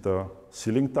this? Is it a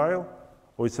ceiling tile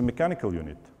or it's a mechanical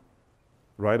unit?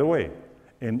 Right away.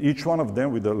 And each one of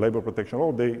them with the labor protection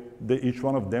law, each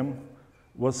one of them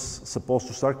was supposed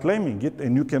to start claiming it,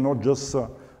 and you cannot just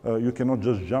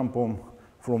jump on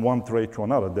from one trade to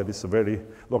another. That is a very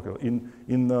local.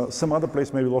 In some other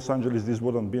place, maybe Los Angeles, this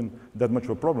wouldn't have been that much of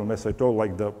a problem. As I told,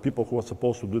 like the people who were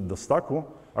supposed to do the stucco,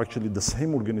 actually the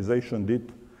same organization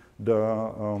did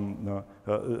the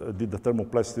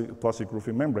thermoplastic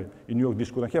roofing membrane. In New York, this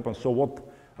couldn't happen. So what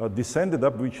this ended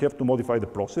up, we have to modify the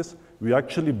process. We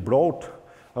actually brought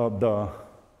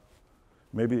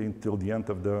maybe until the end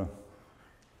of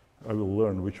I will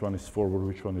learn which one is forward,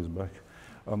 which one is back.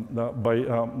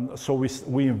 So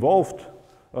we involved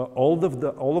all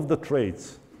of the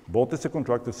trades, both as a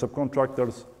contractor,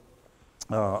 subcontractors,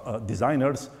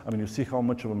 designers. I mean, you see how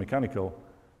much of a mechanical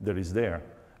there is there.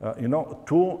 You know,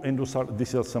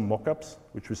 these are some mock-ups,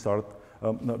 which we start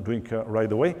doing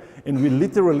right away. And we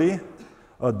literally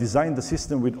designed the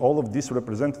system with all of these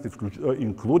representatives,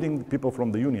 including people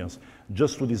from the unions,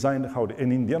 just to design how,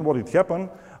 and in the end what it happened,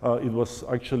 it was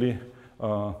actually,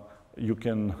 you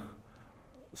can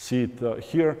see it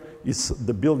here, is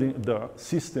the building, the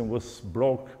system was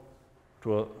broke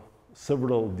to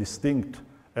several distinct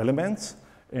elements,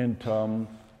 and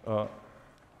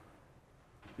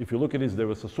if you look at this, there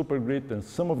was a super grid, and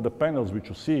some of the panels which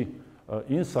you see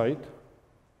inside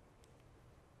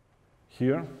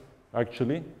here,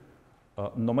 actually,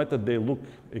 no matter they look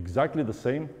exactly the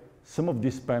same, some of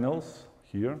these panels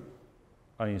here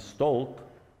are installed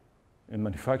and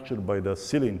manufactured by the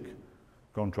ceiling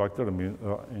contractor,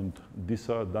 and these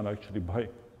are done actually by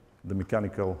the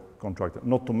mechanical contractor.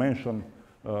 Not to mention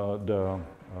the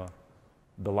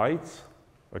lights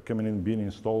are coming in, being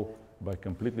installed by a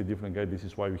completely different guy. This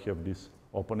is why we have these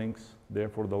openings there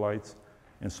for the lights,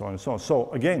 and so on and so on. So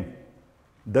again,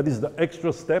 that is the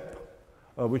extra step,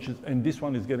 and this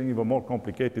one is getting even more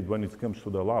complicated when it comes to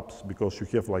the labs, because you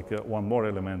have like one more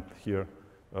element here,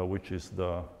 which is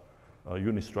the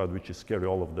Unistrad, which is carry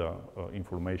all of the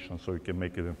information, so you can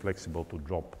make it flexible to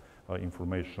drop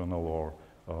informational or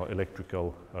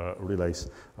electrical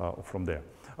relays from there.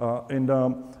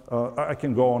 I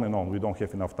can go on and on. We don't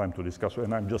have enough time to discuss,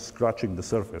 and I'm just scratching the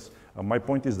surface. My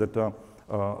point is that,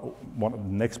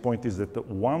 next point is that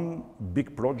one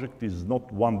big project is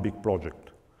not one big project.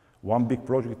 One big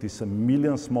project is a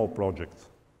million small projects.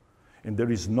 And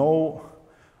there is no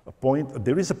point,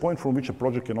 there is a point from which a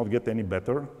project cannot get any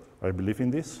better. I believe in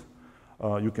this.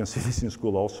 You can see this in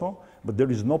school also, but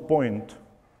there is no point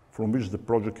from which the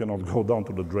project cannot go down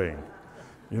to the drain.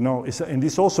 You know, and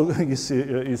this also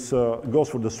goes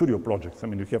for the studio projects. I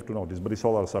mean, you have to know this, but it's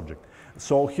all our subject.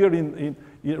 So here,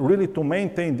 really to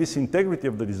maintain this integrity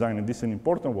of the design, and this is an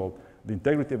important one, the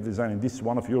integrity of design, and this is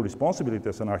one of your responsibilities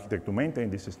as an architect to maintain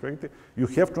this integrity, you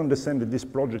have to understand that this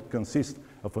project consists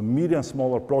of a million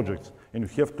smaller projects, and you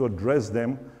have to address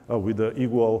them with the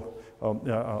equal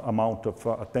amount of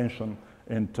attention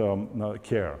and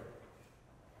care.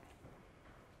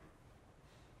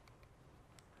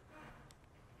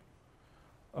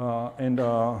 In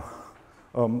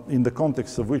the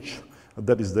context of which,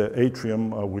 that is the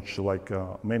atrium, which like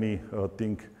many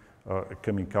think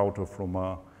coming out from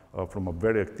a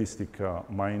very artistic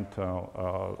mind.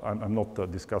 I'm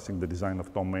not discussing the design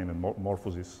of Tom Main and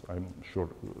Morphosis. I'm sure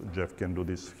Jeff can do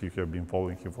this. He has been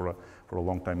following him for a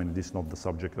long time, and this is not the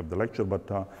subject of the lecture, but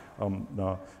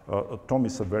Tom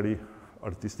is a very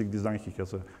artistic design. He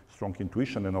has a strong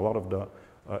intuition, and a lot of the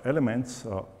elements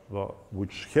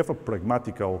which have a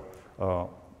pragmatical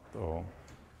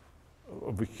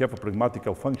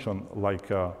function,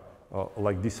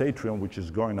 like this atrium, which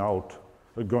is going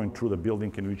through the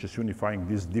building, and which is unifying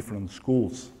these different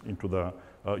schools into the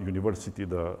university,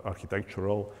 the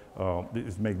architectural,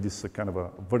 make this a kind of a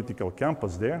vertical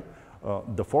campus there.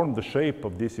 The form, the shape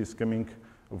of this is coming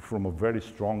from a very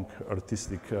strong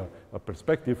artistic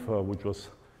perspective, which was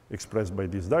expressed by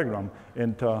this diagram.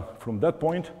 And from that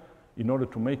point, in order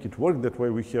to make it work that way,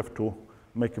 we have to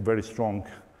make a very strong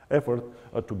effort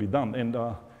to be done. And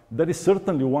that is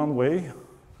certainly one way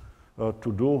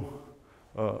to do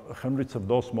hundreds of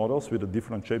those models with a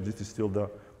different shape. This is still the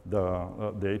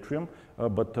atrium.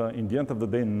 But in the end of the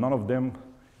day, none of them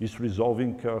is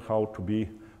resolving how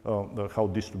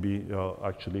this to be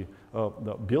actually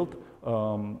built.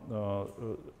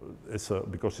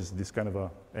 Because it's this kind of a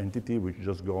entity which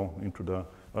just go into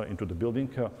the building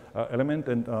element,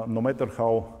 and no matter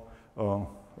how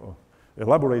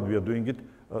elaborate we are doing it,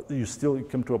 you still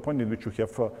come to a point in which you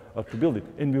have to build it.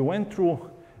 And we went through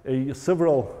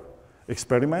several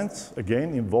experiments,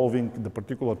 again involving the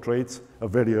particular trades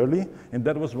very early, and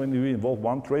that was when we involved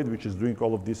one trade which is doing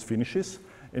all of these finishes.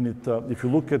 And if you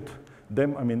look at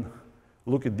them, I mean,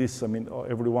 look at this, I mean,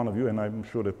 every one of you, and I'm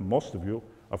sure that most of you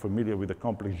are familiar with the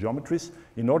complex geometries.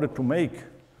 In order to make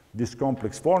this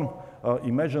complex form,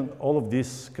 imagine all of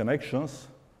these connections,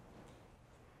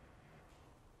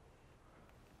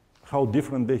 how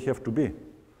different they have to be.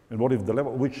 And what if the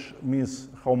level, which means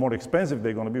how more expensive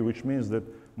they're going to be, which means that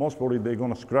most probably they're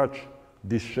going to scratch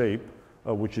this shape,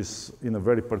 which is in a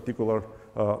very particular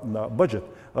budget.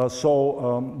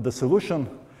 So the solution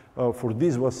for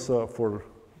this was for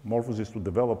Morphosis to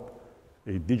develop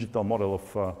a digital model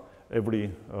of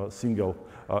every single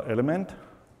element.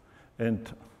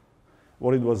 And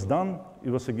what it was done, it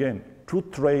was again two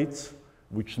trades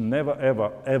which never,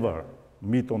 ever, ever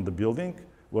meet on the building,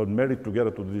 were married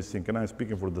together to do this thing. And I'm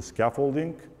speaking for the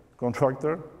scaffolding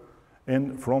contractor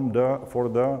and for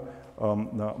the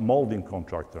molding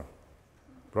contractor,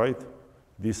 right?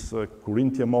 These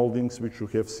Corinthian moldings, which you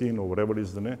have seen, or whatever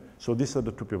is the name. So these are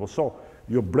the two people. So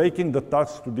you're breaking the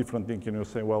tasks to different things, and you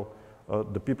say, well,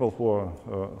 the people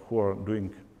who are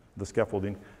doing the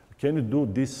scaffolding, can you do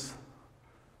these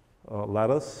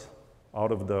ladders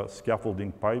out of the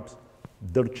scaffolding pipes?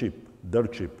 Dirt cheap,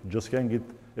 dirt cheap. Just hang it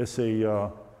as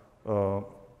a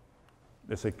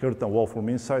curtain wall from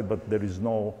inside, but there is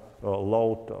no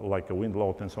load, like a wind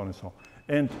load, and so on and so on.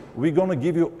 And we're going to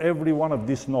give you every one of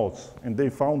these nodes. And they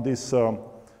found this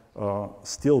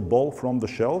steel ball from the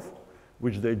shelf,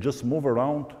 which they just move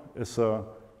around as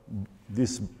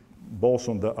these balls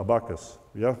on the abacus.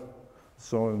 Yeah.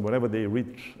 So whenever they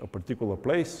reach a particular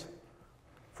place,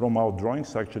 from our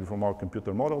drawings, actually from our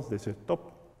computer models, they say,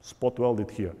 top, spot weld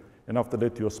it here. And after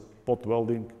that, you're spot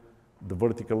welding the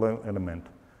vertical element,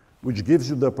 which gives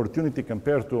you the opportunity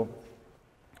compared to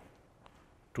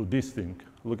this thing.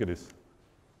 Look at this.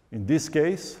 In this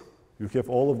case, you have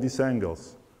all of these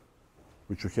angles,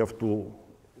 which you have to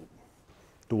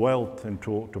weld and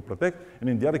to protect. And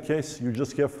in the other case, you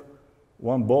just have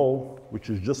one ball, which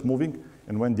is just moving.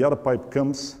 And when the other pipe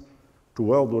comes to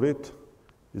weld with it,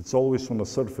 it's always on a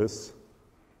surface,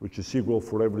 which is equal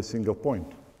for every single point.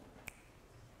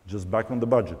 Just back on the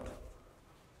budget.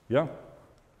 Yeah?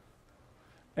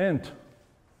 And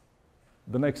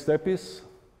the next step is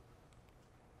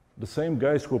the same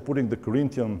guys who are putting the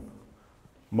Corinthian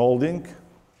molding,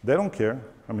 they don't care.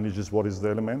 I mean, it's just what is the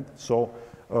element. So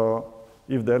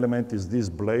if the element is this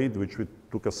blade, which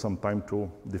took us some time to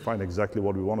define exactly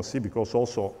what we want to see, because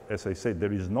also, as I said,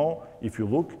 there is no, if you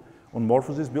look on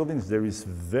Morphosis buildings, there is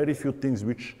very few things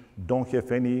which don't have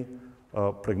any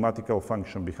pragmatical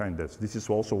function behind this. This is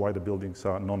also why the buildings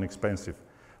are non-expensive.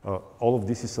 All of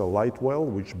this is a light well,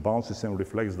 which bounces and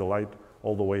reflects the light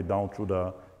all the way down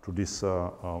to this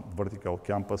vertical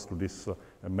campus, to this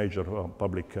major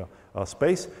public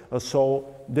space.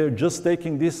 So they're just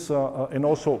taking this, and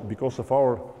also because of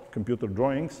our computer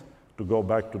drawings, to go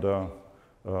back to the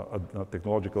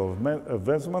technological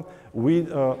advancement, we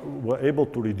were able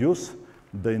to reduce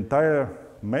the entire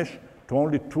mesh to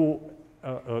only two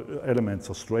elements,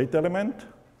 a straight element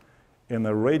and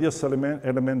a radius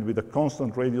element with a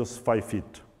constant radius 5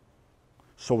 feet.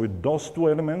 So with those two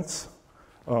elements,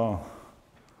 the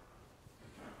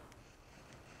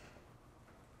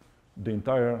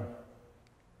entire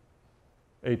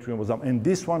atrium was up. And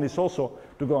this one is also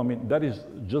to go, I mean, that is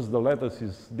just the lattice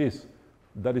is this.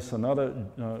 That is another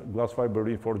glass fiber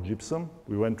reinforced gypsum.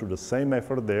 We went through the same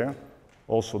effort there.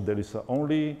 Also, there is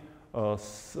only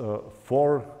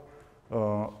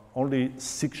only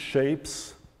 6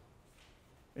 shapes,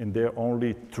 and there are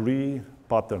only 3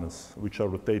 patterns which are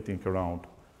rotating around,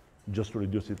 just to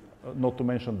reduce it. Not to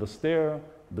mention the stair,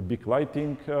 the big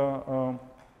lighting.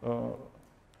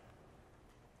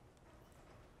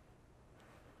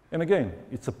 And again,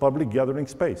 it's a public gathering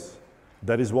space.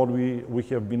 That is what we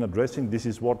have been addressing. This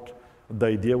is what the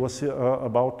idea was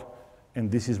about,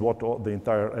 and this is what the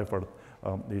entire effort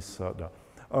is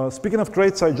done. Speaking of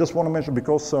trades, I just want to mention,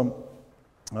 because a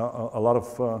lot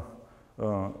of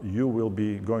you will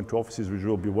be going to offices which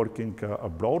will be working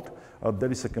abroad.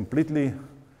 There is a completely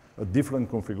different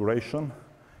configuration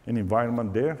and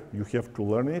environment there. You have to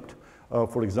learn it.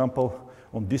 For example,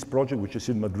 on this project, which is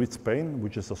in Madrid, Spain,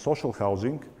 which is a social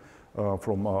housing,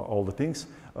 from all the things.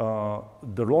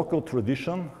 The local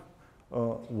tradition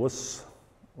was,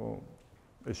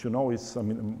 as you know, I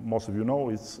mean, most of you know,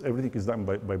 everything is done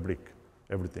by brick,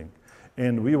 everything.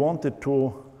 And we wanted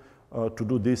to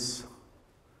do these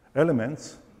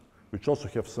elements, which also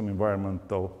have some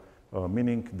environmental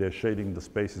meaning. They're shading the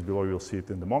spaces below, you'll see it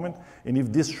in the moment. And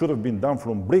if this should have been done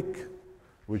from brick,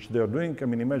 which they're doing, I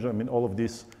mean, imagine, I mean, all of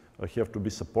these have to be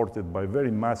supported by very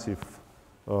massive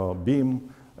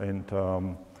beam, and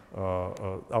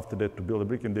after that to build a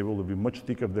brick, and they will be much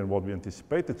thicker than what we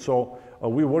anticipated. So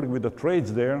we worked with the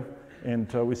trades there,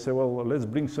 and we said, well, let's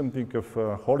bring something of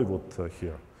Hollywood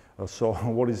here. So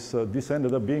what is this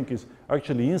ended up being is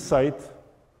actually inside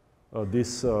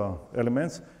these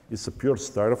elements is a pure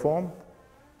styrofoam,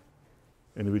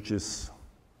 in which is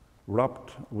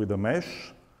wrapped with a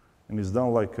mesh, and is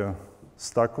done like a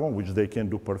stucco, which they can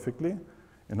do perfectly.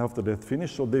 And after that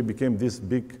finished, so they became this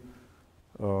big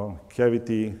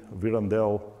cavity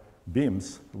Virandel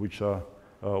beams, which are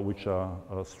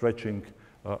stretching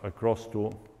across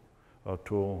throughout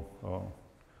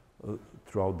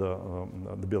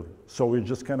the building. So we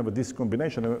just kind of this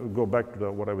combination, and go back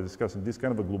to what I was discussing, this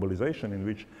kind of a globalization in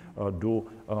which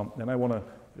and I want to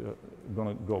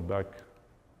gonna go back.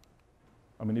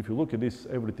 I mean, if you look at this,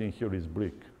 everything here is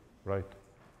brick, right?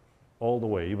 All the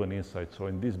way, even inside. So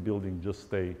in this building, just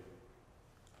stay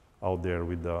out there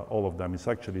with all of them.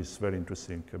 It's very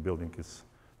interesting building.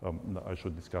 I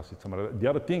should discuss it some other. The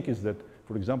other thing is that,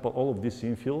 for example, all of these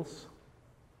infills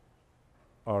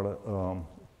are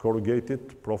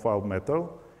corrugated profile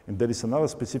metal, and there is another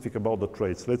specific about the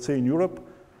trades. Let's say in Europe,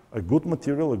 a good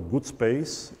material, a good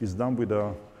space is done with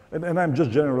and I'm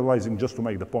just generalizing just to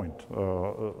make the point.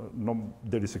 No,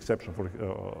 there is exception for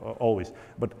always.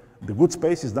 But the good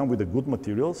space is done with the good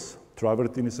materials.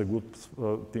 Travertine is a good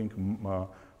thing.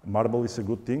 Marble is a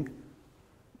good thing.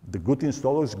 The good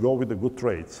installers go with the good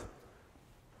trades.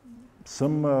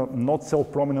 Some not so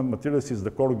prominent materials is the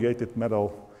corrugated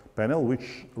metal panel, which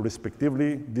respectively,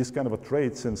 these kind of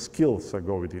traits and skills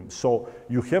go with it. So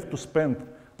you have to spend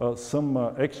some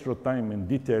extra time in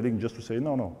detailing just to say,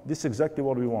 no, this is exactly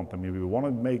what we want. I mean, we want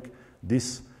to make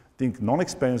this thing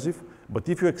non-expensive, but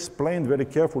if you explain very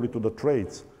carefully to the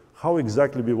trades how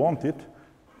exactly we want it,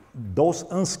 those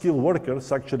unskilled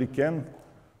workers actually can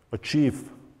achieve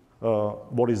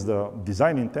what is the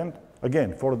design intent,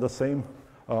 again, for the same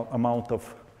amount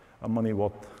of money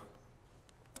what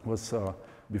was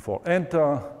before. And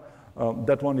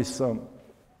that one is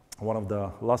one of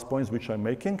the last points which I'm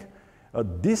making.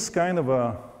 This kind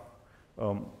of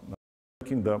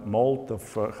making the mold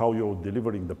of how you're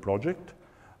delivering the project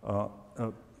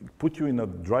put you in a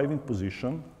driving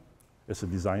position as a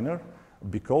designer,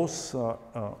 because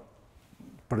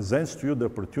presents to you the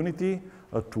opportunity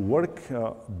to work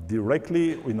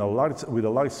directly in with a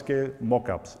large scale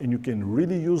mock-ups, and you can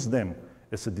really use them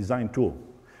as a design tool.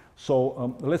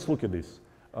 So let's look at this.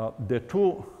 There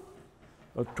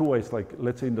are two ways, like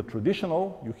let's say in the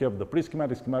traditional, you have the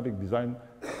pre-schematic, schematic design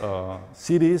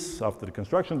series. After the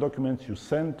construction documents, you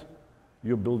send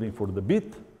your building for the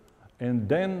bid, and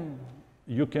then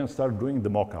you can start doing the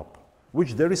mock-up,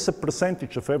 which there is a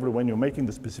percentage of every, when you're making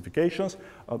the specifications,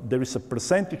 there is a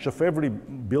percentage of every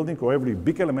building or every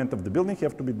big element of the building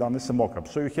have to be done as a mock-up.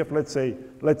 So you have, let's say,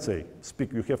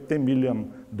 you have $10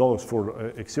 million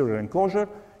for exterior enclosure,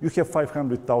 you have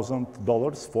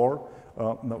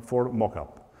 $500,000 for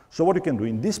mock-up. So what you can do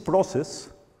in this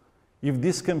process, if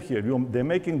this comes here, they're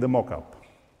making the mock-up,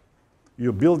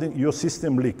 you're building, your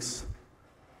system leaks.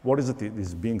 What is it? It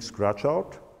is being scratched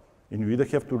out, and you either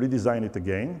have to redesign it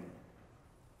again,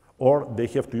 or they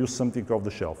have to use something off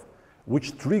the shelf,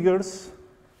 which triggers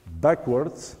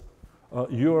backwards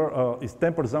it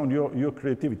tempers down your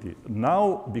creativity.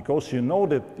 Now, because you know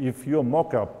that if your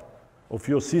mock-up of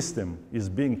your system is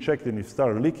being checked and it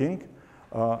starts leaking,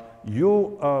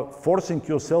 you are forcing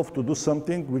yourself to do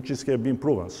something which has been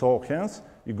proven. So hence,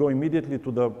 you go immediately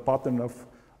to the pattern of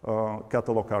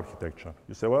catalog architecture.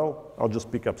 You say, well, I'll just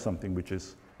pick up something which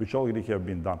already have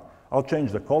been done. I'll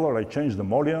change the color, I change the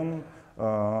mullion,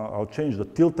 I'll change the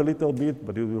tilt a little bit,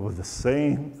 but it was the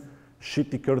same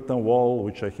shitty curtain wall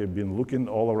which I have been looking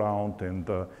all around, and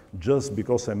just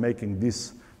because I'm making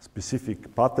this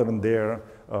specific pattern there,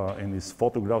 and this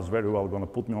photographs very well going to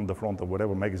put me on the front of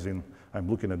whatever magazine I'm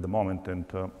looking at the moment, and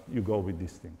you go with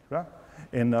this thing. Right?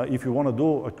 And if you want to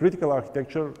do a critical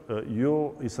architecture,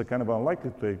 it's a kind of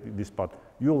unlikely to take this part.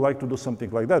 You like to do something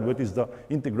like that, which is the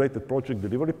integrated project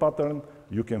delivery pattern.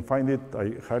 You can find it.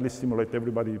 I highly stimulate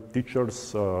everybody,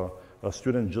 teachers,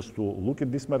 students, just to look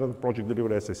at this method of project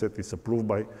delivery. As I said, it's approved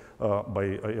by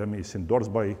it's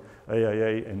endorsed by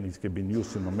AIA, and it's been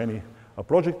used in many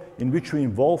projects in which we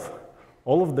involve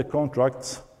all of the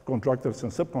contractors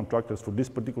and subcontractors for this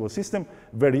particular system.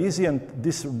 Very easy, and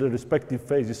the respective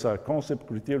phases are concept,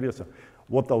 criteria.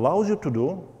 What allows you to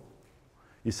do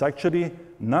is actually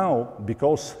now,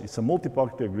 because it's a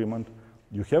multi-party agreement,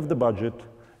 you have the budget,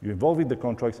 you involve with the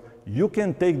contracts, you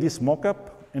can take this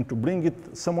mock-up and to bring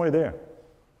it somewhere there.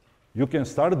 You can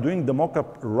start doing the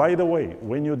mock-up right away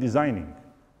when you're designing.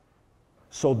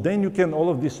 So then you can, all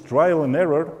of this trial and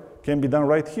error can be done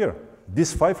right here.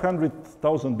 This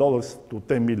 $500,000 to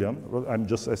 $10 million, I'm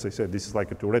just, as I said, this is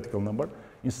like a theoretical number.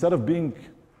 Instead of being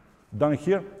done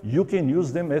here, you can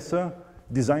use them as a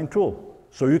design tool.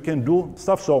 So you can do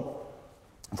stuff. So,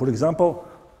 for example,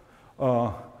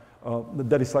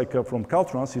 that is like from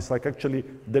Caltrans, it's like actually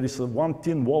there is one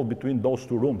thin wall between those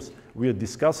two rooms. We are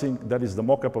discussing, that is the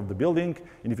mock-up of the building,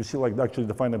 and if you see like actually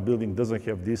the final building doesn't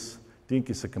have this thing,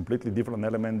 it's a completely different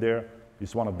element there.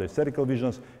 It's one of the aesthetical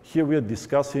visions. Here we are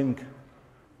discussing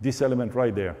this element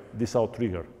right there, this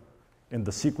outrigger, and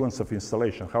the sequence of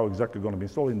installation, how exactly going to be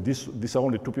installed. And these are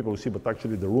only 2 people who see, but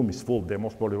actually the room is full. There are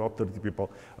most probably about 30 people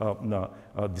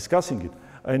discussing it.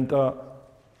 And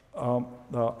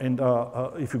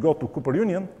if you go to Cooper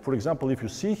Union, for example, if you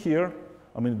see here,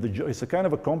 I mean, it's a kind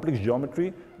of a complex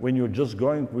geometry. When you're just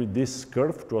going with this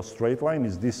curve to a straight line,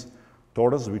 is this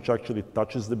torus, which actually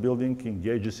touches the building,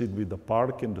 engages it with the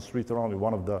park and the street around it.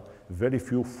 One of the very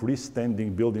few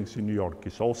freestanding buildings in New York.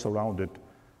 It's all surrounded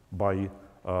by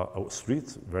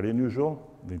streets, very unusual.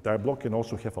 The entire block can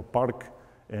also have a park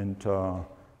and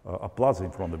a plaza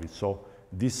in front of it. So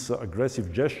this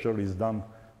aggressive gesture is done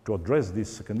to address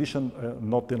this condition,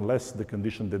 not unless the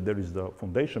condition that there is the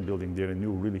foundation building there, and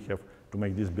you really have to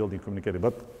make this building communicated.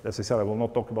 But as I said, I will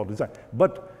not talk about design.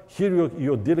 But here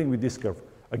you're dealing with this curve.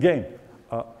 Again,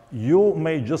 you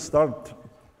may just start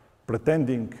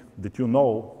pretending that you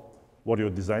know what you're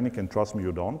designing, and trust me,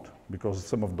 you don't, because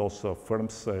some of those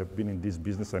firms have been in this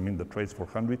business, I'm in the trades for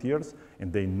 100 years,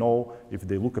 and they know if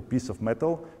they look a piece of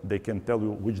metal, they can tell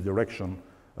you which direction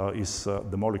is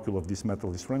the molecule of this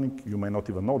metal is running. You may not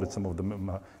even know that some of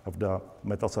the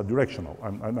metals are directional.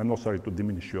 I'm not sorry to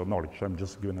diminish your knowledge. I'm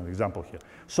just giving an example here.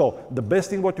 So the best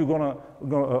thing what you're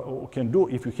can do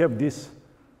if you have this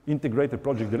integrated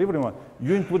project delivery one,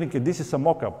 you including, this is a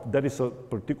mock-up, that is a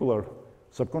particular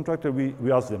subcontractor,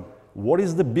 we ask them, what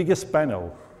is the biggest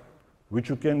panel which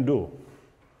you can do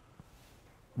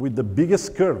with the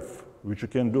biggest curve which you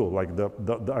can do, like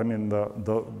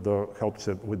how to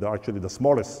say, with actually the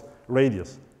smallest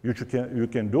radius, which you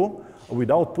can do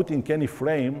without putting any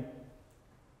frame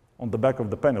on the back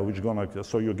of the panel, which gonna,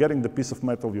 so you're getting the piece of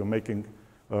metal, you're making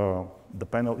the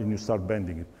panel, and you start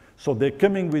bending it. So they're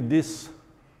coming with this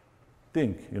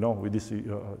thing, you know, with this.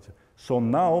 So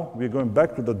now we're going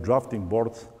back to the drafting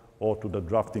boards or to the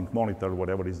drafting monitor,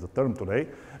 whatever is the term today,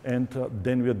 and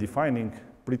then we're defining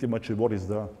pretty much what is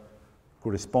the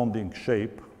corresponding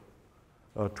shape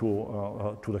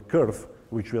to the curve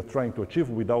which we are trying to achieve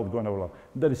without going over.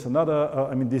 There is another,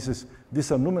 I mean,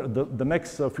 the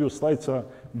next few slides are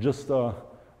just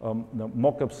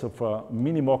mock-ups of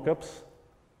mini mock-ups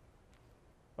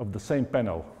of the same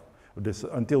panel.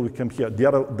 Until we come here.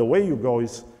 The way you go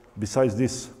is, besides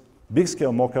this big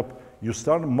scale mock-up, you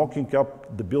start mocking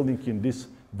up the building in this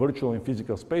virtual and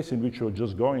physical space in which you're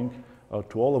just going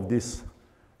to all of these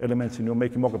elements and you're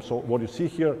making mock-up. So what you see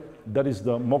here, that is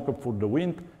the mock-up for the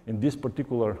wind, and this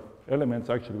particular elements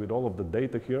actually with all of the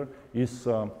data here is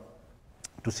to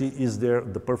see is there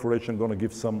the perforation going to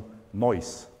give some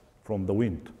noise from the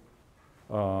wind.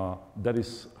 That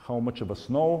is how much of a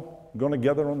snow going to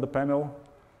gather on the panel.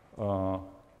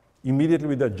 Immediately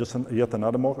with that, just yet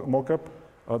another mock-up.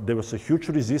 There was a huge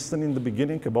resistance in the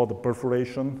beginning about the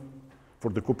perforation for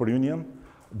the Cooper Union,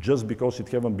 just because it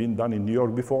haven't been done in New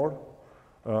York before.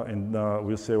 And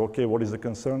we'll say, okay, what is the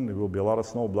concern? There will be a lot of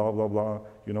snow, blah, blah, blah.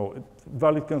 You know,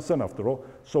 valid concern after all.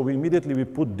 So we immediately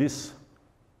put these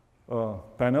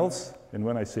panels, and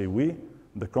when I say we,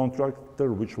 the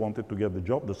contractor which wanted to get the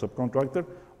job, the subcontractor,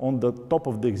 on the top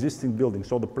of the existing building.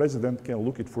 So the president can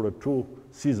look it for 2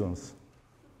 seasons,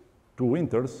 2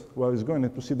 winters, while he's going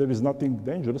to see there is nothing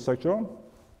dangerous. Actually,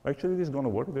 it is going to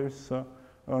work. There's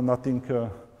nothing.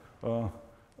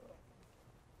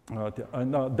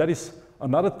 That is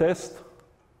another test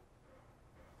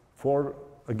for,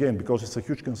 again, because it's a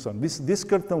huge concern. This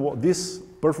curtain, this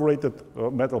perforated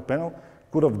metal panel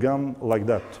could have gone like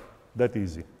that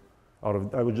easy.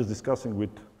 I was just discussing with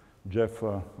Jeff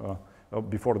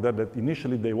before that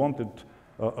initially they wanted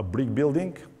a brick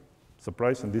building,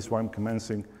 surprise, and this is why I'm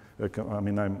commencing. I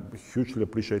mean, I'm hugely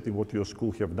appreciating what your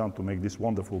school have done to make this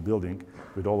wonderful building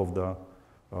with all of the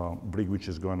brick which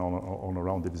is going on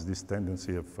around it. Is this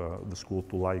tendency of the school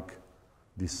to like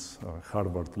this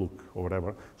Harvard look or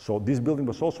whatever. So this building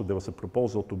was also, there was a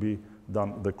proposal to be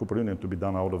done, the Cooper Union to be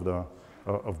done out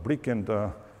of brick, and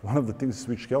one of the things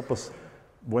which helped us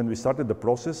when we started the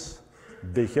process,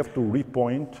 they have to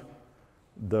repoint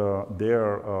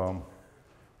their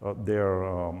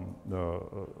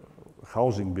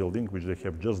housing building, which they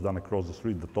have just done across the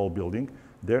street, the tall building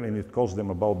there, and it cost them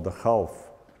about the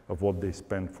half of what they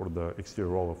spent for the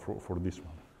exterior wall for this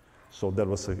one. So that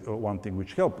was one thing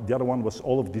which helped. The other one was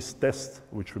all of these tests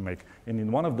which we make. And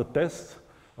in one of the tests,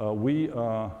 we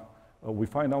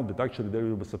find out that actually there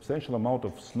will be a substantial amount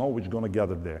of snow which is going to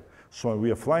gather there. So we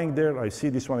are flying there, I see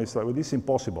this one, it's like, well, this is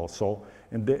impossible. So,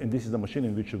 and this is the machine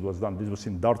in which it was done. This was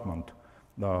in Dartmouth.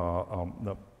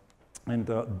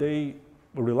 They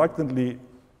reluctantly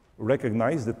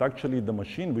recognized that actually the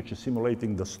machine which is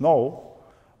simulating the snow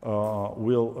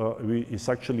is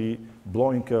actually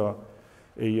blowing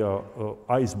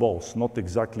ice balls, not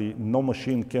exactly, no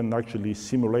machine can actually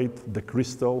simulate the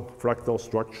crystal fractal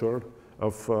structure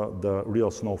of the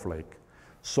real snowflake.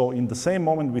 So in the same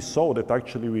moment we saw that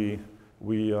actually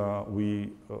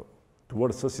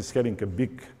towards us is heading a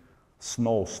big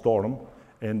snowstorm,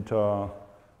 and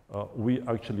we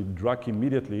actually drag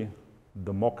immediately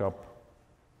the mock-up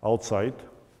outside,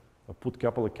 put a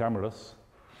couple of cameras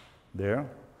there,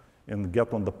 and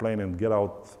get on the plane and get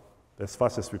out as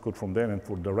fast as we could from there. And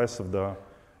for the rest of the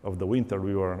winter,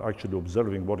 we were actually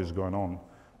observing what is going on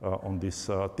these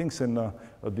things. And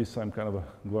this I'm kind of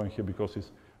going here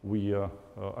because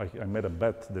I made a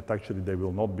bet that actually there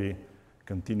will not be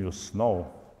continuous snow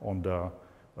on the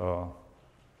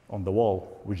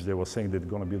wall, which they were saying that it's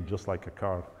going to be just like a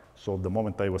car. So the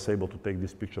moment I was able to take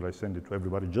this picture, I sent it to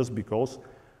everybody, just because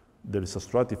there is a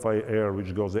stratified air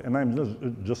which goes there. And I'm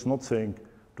just not saying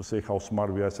to say how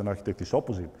smart we are as an architect is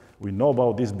opposite. We know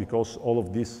about this because all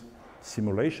of this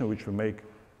simulation which we make,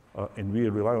 and we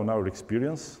rely on our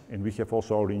experience, and we have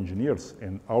also our engineers.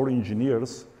 And our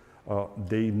engineers,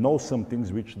 they know some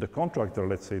things which the contractor,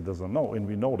 let's say, doesn't know. And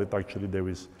we know that actually there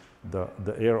is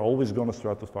the air always going to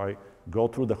stratify, go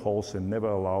through the holes, and never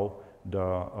allow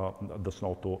the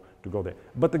snow to go there.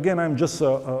 But again, I'm just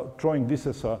throwing this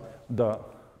as the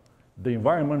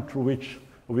environment through which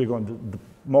we're going to the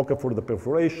mock-up for the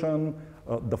perforation,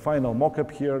 the final mock-up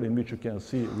here in which you can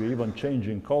see we're even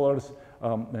changing colors,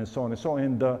 and so on and so on.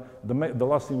 And the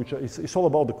last thing, which is it's all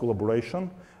about the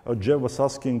collaboration. Jeff was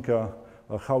asking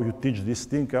how you teach this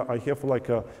thing. I have like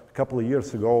a couple of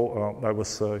years ago, I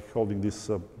was holding this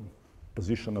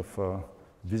position of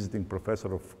visiting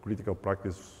professor of critical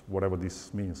practice, whatever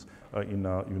this means, in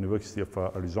University of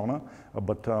Arizona.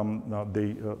 But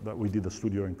we did a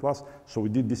studio in class. So we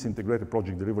did this integrated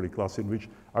project delivery class in which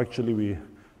actually we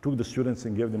took the students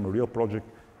and gave them a real project.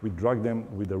 We dragged them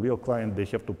with a real client. They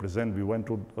have to present. We went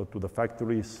to the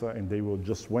factories and they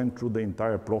just went through the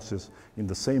entire process in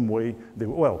the same way. They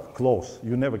were, well, close.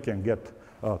 You never can get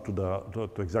to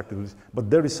exactly this.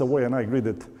 But there is a way, and I agree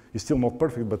that it's still not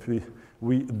perfect, but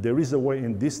there is a way,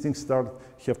 and these things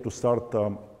have to start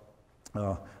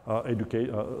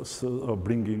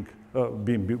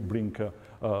bring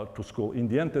to school. In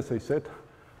the end, as I said,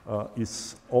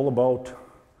 it's all about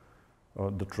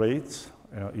the trades,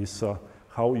 is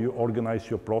how you organize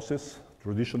your process.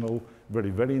 Traditional, very,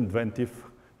 very inventive.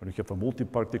 When you have a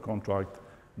multi-party contract,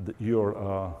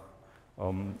 your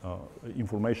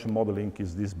information modeling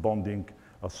is this bonding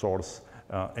source,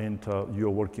 and you're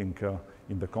working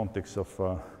in the context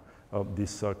of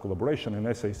this collaboration. And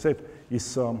as I said,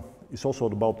 it's also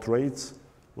about trades,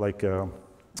 like a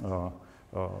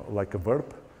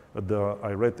verb.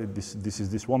 I read this is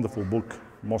this wonderful book.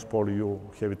 Most probably you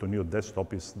have it on your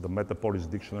desktop. Is the Metapolis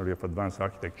Dictionary of Advanced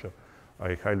Architecture.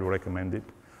 I highly recommend it.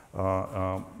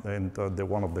 And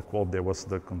one of the quote there was,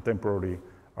 the contemporary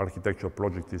architectural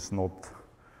project is not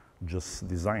just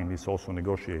designed, it's also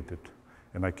negotiated.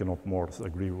 And I cannot more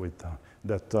agree with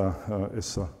that.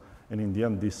 And in the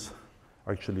end, this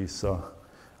actually is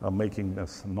making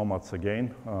us nomads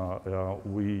again.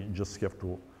 We just have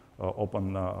to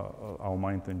open our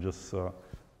mind and just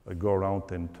go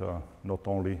around and not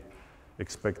only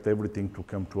expect everything to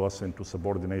come to us and to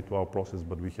subordinate to our process,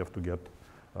 but we have to get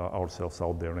ourselves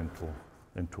out there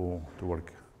and to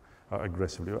work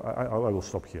aggressively. I will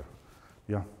stop here.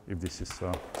 Yeah, if this is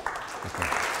okay.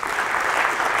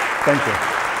 Thank you.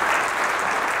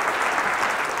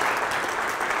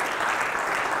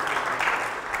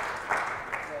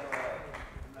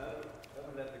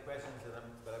 Open up the questions,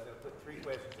 but I'm going to put three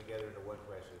questions together into one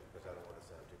question because I don't want to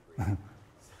sound too greedy.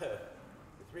 So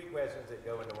the three questions that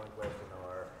go into one question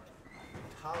are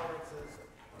tolerances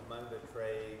among the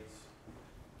trades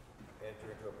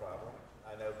enter into a problem.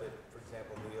 I know that, for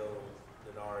example, Neil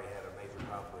Denari had a major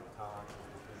problem with tolerances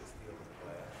between the steel and the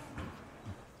glass.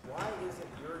 Why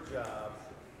isn't your job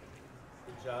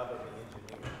the job of the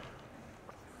engineer?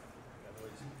 In other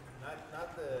words,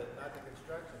 not the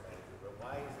construction manager, but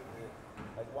why is it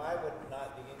why would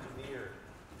not the engineer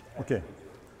have to be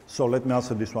doing it? So let me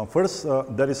answer this one. First,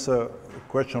 there is a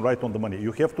question right on the money.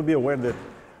 You have to be aware that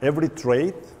every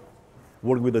trade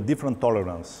works with a different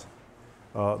tolerance.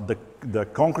 The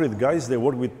concrete guys, they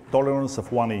work with tolerance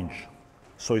of 1 inch.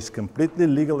 So it's completely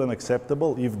legal and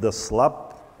acceptable if the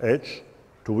slab edge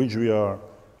to which we are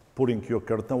putting your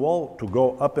curtain wall to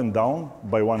go up and down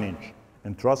by 1 inch.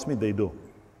 And trust me, they do.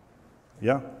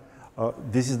 Yeah?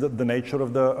 This is the nature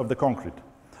of the concrete.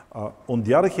 On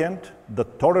the other hand, the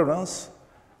tolerance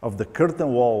of the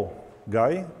curtain wall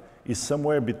guy is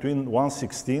somewhere between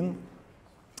 1/16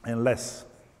 and less.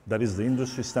 That is the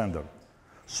industry standard.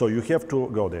 So you have to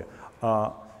go there.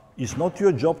 It's not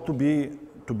your job to be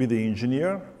the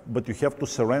engineer, but you have to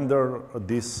surrender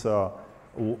this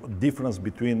difference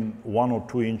between 1 or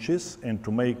 2 inches and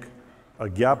to make a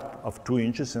gap of 2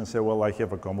 inches and say, well, I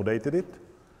have accommodated it,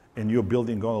 and your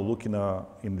building going to look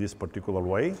in this particular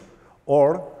way.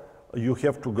 Or you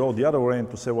have to go the other way and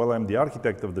to say, well, I'm the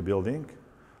architect of the building,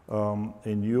 and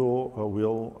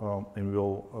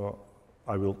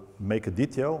I will make a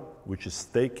detail which is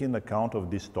taking account of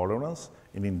this tolerance,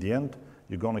 and in the end,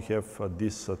 you're going to have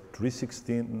this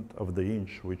 3/16 of the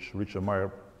inch, which Richard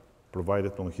Meyer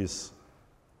provided on his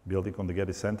building on the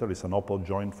Getty Center. It's an opal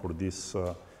joint for this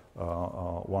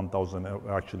 1,000,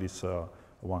 actually it's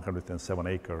 107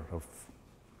 acre of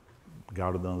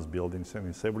gardens, buildings, and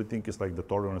it's everything is like the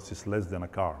tolerance is less than a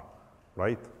car,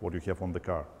 right? What you have on the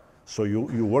car. So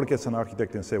you work as an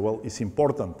architect and say, well, it's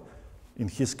important in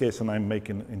his case, and I'm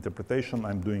making interpretation,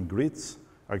 I'm doing grids.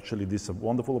 Actually, this is a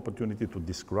wonderful opportunity to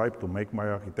describe, to make my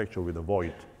architecture with a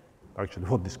void. Actually,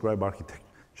 what describe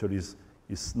architecture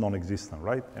is non-existent,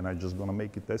 right? And I'm just gonna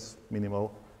make it as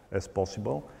minimal as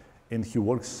possible. And he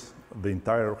works, the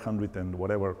entire 100 and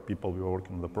whatever people we were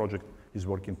working on the project is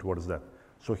working towards that.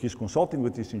 So he's consulting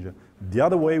with this engineer. The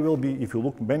other way will be, if you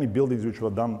look many buildings which were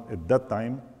done at that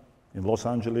time in Los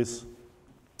Angeles,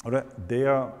 they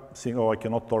are saying, oh, I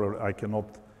cannot tolerate,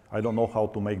 I don't know how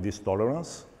to make this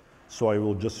tolerance, so I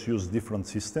will just use different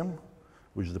system,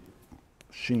 which the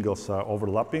shingles are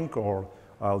overlapping, or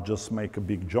I'll just make a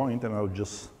big joint and I'll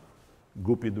just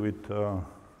goop it with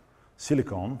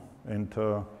silicone and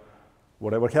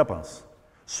whatever happens.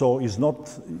 So it's not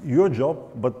your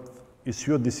job, but it's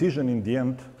your decision in the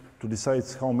end to decide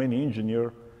how many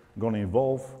engineers gonna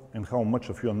involve and how much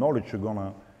of your knowledge you're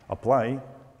gonna apply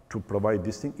to provide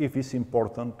this thing, if it's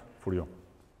important for you.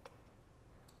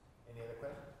 Any other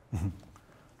questions?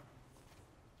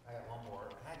 I got one more.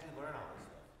 How'd you learn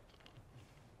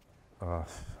all this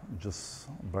stuff? Just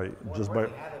by.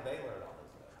 How did they learn all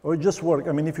this stuff? Or just work.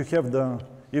 I mean, if you have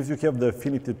the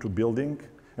affinity to building.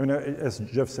 I mean, as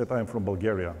Jeff said, I'm from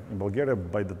Bulgaria. In Bulgaria,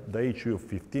 by the age of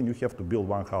 15, you have to build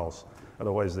one house.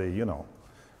 Otherwise,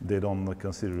 they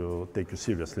don't take you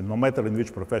seriously. No matter in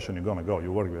which profession you're gonna go,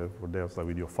 you work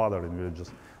with your father, and you're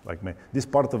just like me. This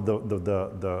part of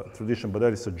the tradition, but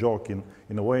that is a joke in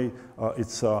a way.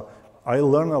 I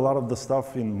learned a lot of the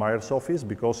stuff in Meyer's office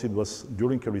because it was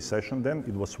during a recession then.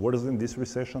 It was worse than this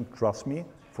recession, trust me,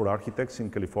 for architects in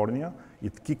California.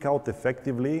 It kicked out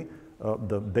effectively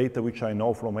the data which I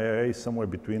know from AIA is somewhere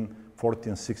between 40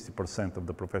 and 60% of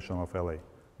the profession of LA.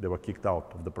 They were kicked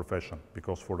out of the profession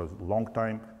because for a long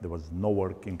time there was no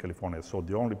work in California. So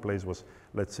the only place was,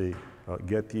 let's say,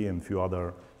 Getty and a few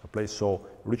other places. So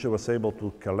Richard was able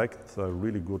to collect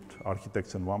really good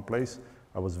architects in one place.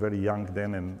 I was very young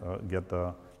then and get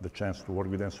the chance to work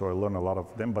with them, so I learned a lot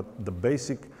of them. But the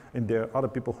basic, and there are other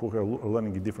people who are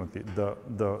learning it differently.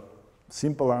 The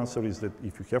simple answer is that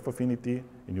if you have affinity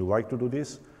and you like to do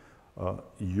this,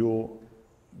 you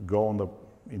go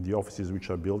in the offices which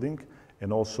are building,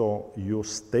 and also you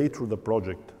stay through the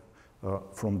project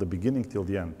from the beginning till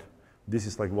the end. This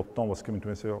is like what Tom was coming to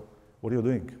me and say, oh, what are you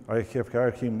doing? I have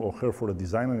hired him or her for a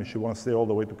designer and she wants to stay all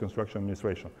the way to construction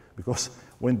administration. Because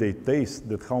when they taste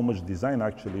that how much design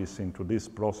actually is into this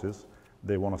process,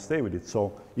 they want to stay with it.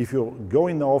 So if you go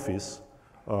in the office,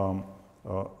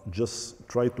 just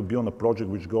try to be on a project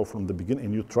which go from the beginning,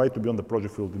 and you try to be on the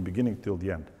project from the beginning till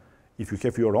the end. If you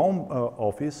have your own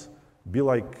office, be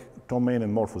like Tom Main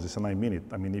and Morphosis, and I mean it.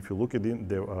 I mean, if you look at it,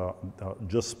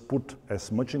 just put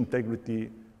as much integrity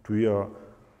to your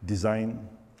design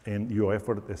and your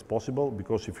effort as possible,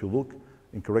 because if you look,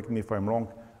 and correct me if I'm wrong,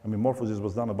 I mean, Morphosis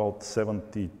was done about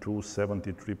 72,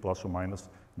 73 plus or minus.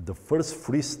 The first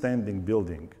freestanding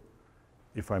building,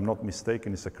 if I'm not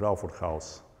mistaken, is a Crawford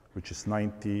House, which is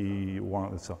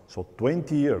 91. So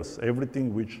 20 years,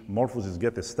 everything which Morphosis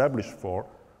get established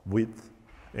with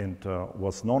and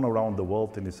was known around the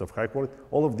world and is of high quality,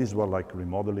 all of these were like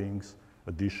remodelings,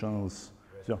 additions,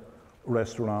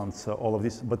 restaurants, all of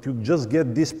this. But you just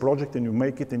get this project and you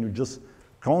make it and you just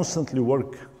constantly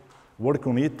work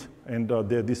on it. And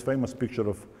there's this famous picture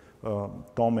of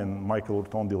Tom and Michael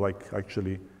Ortondi like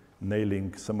actually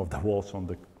nailing some of the walls on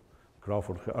the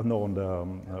Crawford, on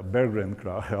the Berggren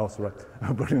house, right?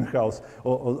 Berggren house,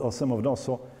 or some of those.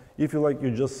 So if you like,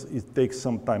 it takes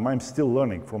some time. I'm still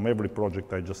learning from every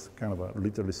project. I just kind of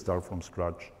literally start from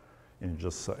scratch. And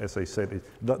just, as I said,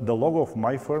 the logo of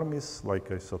my firm is like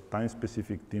it's a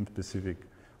time-specific, team-specific,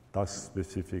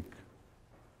 task-specific,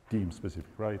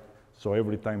 team-specific, right? So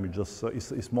every time you just,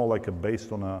 it's more like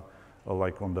based on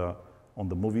like on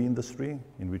the movie industry,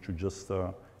 in which you just,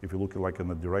 if you look at like a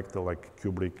director like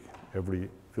Kubrick, every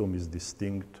film is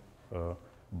distinct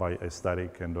by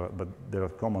aesthetic, and but there are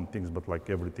common things, but like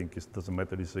everything doesn't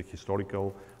matter, it's a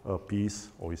historical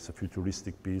piece or it's a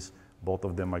futuristic piece. Both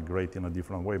of them are great in a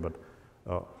different way, but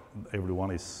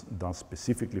everyone is done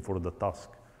specifically for the task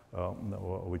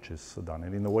which is done.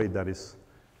 And in a way, that is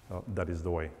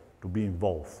the way to be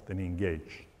involved and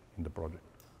engaged in the project.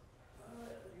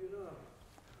 You know,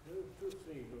 there are two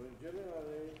things.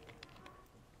 Generally,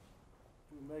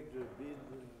 to make the bid,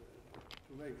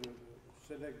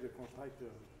 select the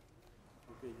contractor.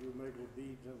 Okay, you make the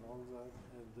bids and all that,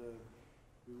 and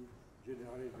you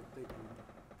generally take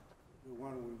the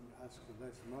one who asks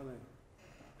less money.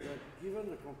 But given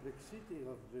the complexity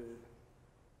of the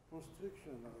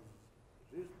construction of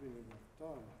this building of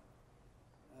town,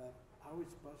 how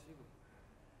it's possible?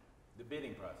 The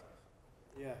bidding process.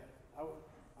 Yeah, how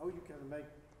you can make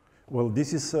Well,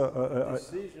 this is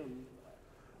decision,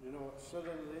 you know,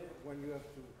 suddenly when you have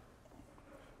to,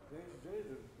 there is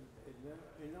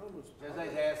an enormous As I power.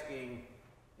 was asking,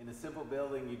 in a simple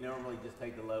building, you normally just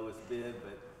take the lowest bid,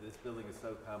 but this building is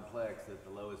so complex that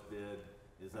the lowest bid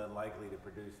is unlikely to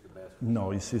produce the best result.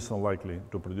 no, it's unlikely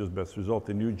to produce best result,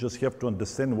 and you just have to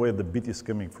understand where the bid is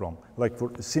coming from. Like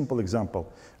for a simple example,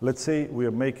 let's say we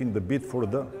are making the bid for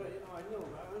the. I know,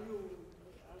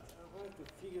 I have to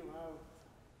figure out,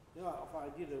 you know, if I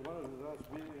did one of the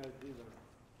last meeting I did,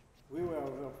 we were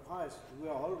the price, we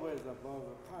are always above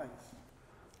the price.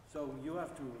 So you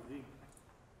have to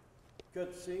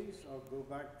cut things or go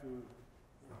back to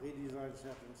redesign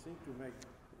certain things to make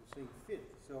the thing fit.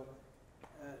 So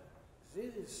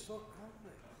this is so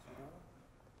complex, you know.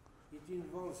 It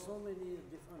involves so many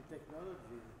different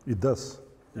technologies. It does,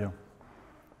 yeah. It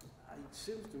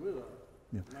seems to me that.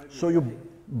 Yeah. might be So you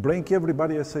right. bring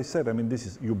everybody, as I said, I mean, this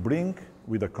is, you bring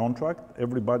with a contract,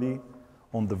 everybody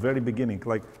on the very beginning.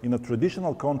 Like in a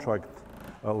traditional contract,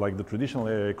 like the traditional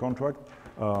AIA contract,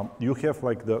 you have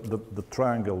like the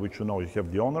triangle, which you know, you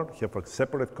have the owner, you have a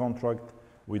separate contract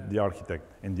with the architect,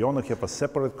 and the owner have a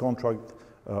separate contract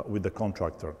with the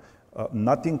contractor.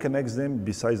 Nothing connects them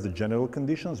besides the general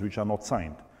conditions, which are not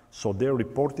signed. So they're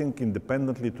reporting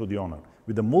independently to the owner.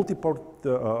 With the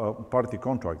multi-party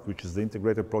contract, which is the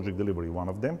integrated project delivery, one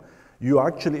of them, you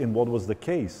actually, and what was the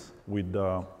case with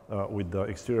the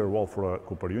exterior wall for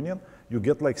Cooper Union, you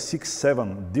get like 6,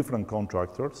 7 different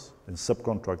contractors and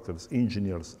subcontractors,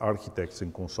 engineers, architects,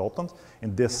 and consultants,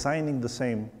 and they're signing the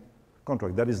same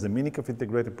contract. That is the meaning of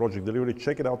integrated project delivery.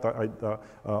 Check it out.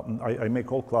 I make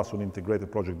whole class on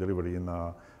integrated project delivery in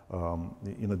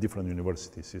a different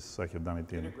universities. I have done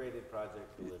it in. Integrated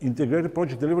project delivery. Integrated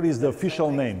project delivery is the official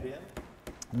name.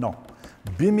 No.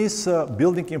 BIM is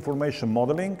building information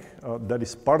modeling. That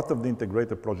is part of the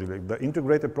integrated project delivery. The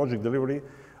integrated project delivery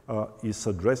is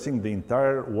addressing the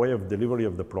entire way of delivery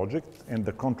of the project and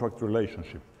the contract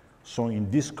relationship. So in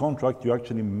this contract, you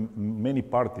actually, many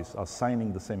parties are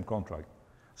signing the same contract.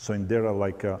 So in there are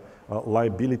like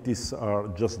liabilities are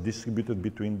just distributed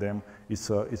between them.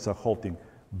 It's a whole thing.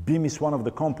 BIM is one of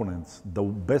the components. The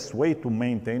best way to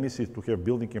maintain this is to have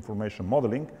building information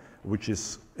modeling, which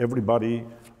is everybody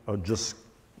just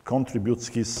contributes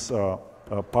his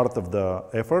part of the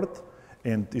effort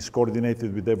and is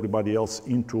coordinated with everybody else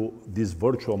into this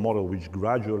virtual model, which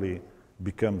gradually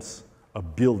becomes a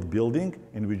built building,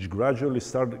 and which gradually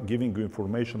start giving you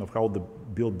information of how the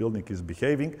built building is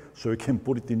behaving, so you can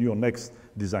put it in your next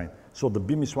design. So the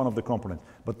BIM is one of the components.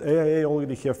 But AIA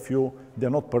already have few, they're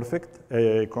not perfect,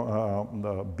 AIA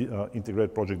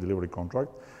integrated project delivery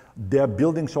contract. Their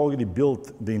buildings already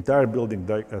built, the entire building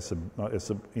as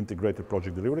a integrated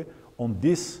project delivery. On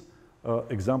these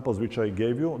examples which I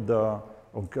gave you,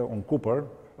 on Cooper,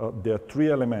 there are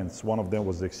 3 elements. One of them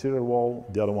was the exterior wall,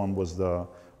 the other one was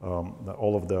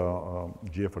all of the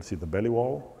GFRC, the belly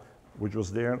wall, which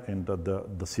was there, and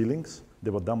the ceilings. They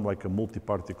were done like a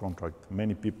multi-party contract.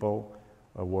 Many people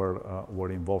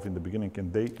were involved in the beginning,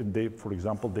 and they, for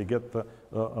example, they get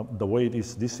the way it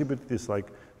is distributed is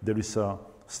like there is a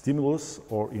stimulus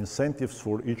or incentives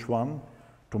for each one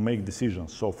to make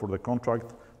decisions. So for the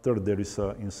contractor, there is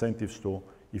incentives to,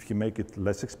 if he make it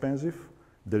less expensive,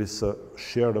 there is a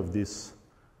share of this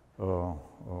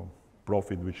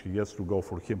profit which he gets to go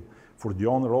for him. For the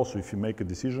owner also, if you make a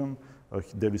decision,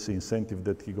 there is an incentive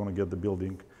that he's going to get the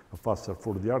building faster.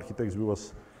 For the architects,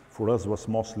 for us was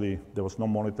mostly, there was no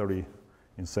monetary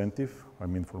incentive. I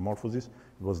mean, for Morphosis,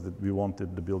 it was that we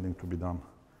wanted the building to be done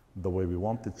the way we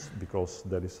want it, because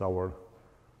that is our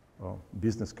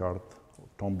business card,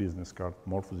 Tom business card,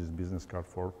 Morphosis business card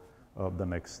for the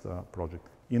next project.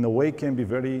 In a way, can be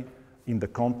very, in the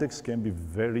context, can be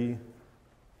very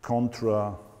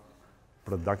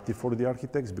productive for the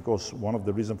architects, because one of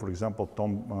the reasons, for example,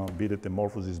 Tom bid it and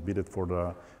Morphosis bid it for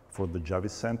the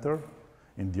Javis Center,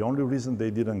 and the only reason they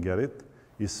didn't get it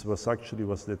was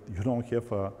that you don't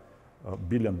have a $1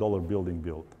 billion building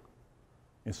built.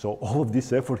 And so all of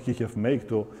this effort he have made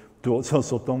so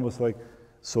Tom was like,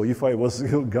 so if I was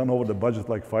gone over the budget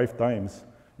like 5 times,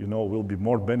 you know, will be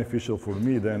more beneficial for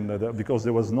me than because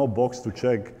there was no box to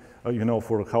check, you know,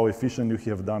 for how efficient you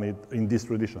have done it in this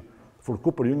tradition. For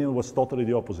Cooper Union was totally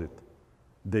the opposite.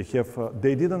 They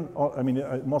didn't, I mean,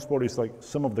 most probably it's like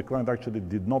some of the client actually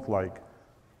did not like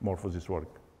Morphosis work.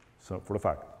 So for a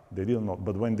fact, they did not.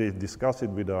 But when they discuss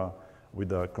it with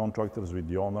the contractors, with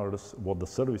the owners, what the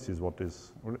service is,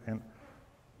 and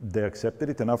they accepted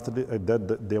it. And after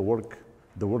that,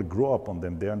 the work grew up on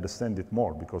them. They understand it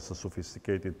more because of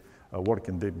sophisticated work,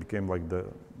 and they became like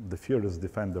the fierce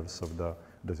defenders of the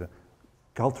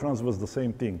Caltrans was the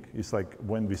same thing. It's like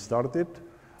when we started,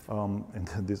 and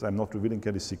this, I'm not revealing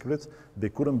any secrets, there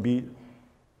couldn't be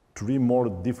 3 more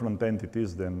different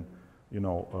entities than,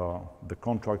 the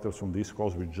contractors from the East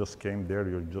Coast. We just came there.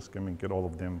 You just came and get all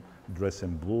of them dressed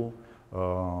in blue,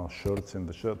 shirts in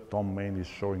the shirt. Tom Main is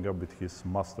showing up with his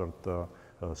mustard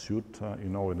suit,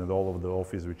 and all over the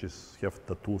office, which is have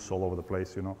tattoos all over the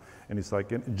place, And it's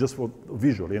like, and just for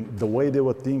visual, and the way they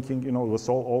were thinking, it was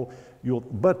all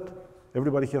but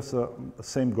everybody has the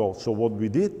same goal. So what we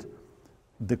did,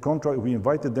 we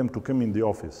invited them to come in the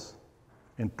office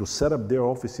and to set up their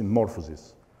office in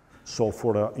Morphosis. So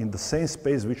in the same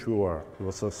space which we were, it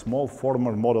was a small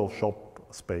former model shop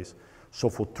space. So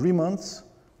for 3 months,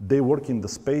 they work in the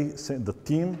space, the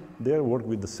team there worked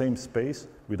with the same space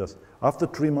with us. After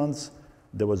 3 months,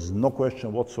 there was no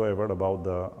question whatsoever about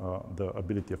the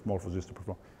ability of Morphosis to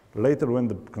perform. Later, when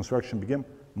the construction began,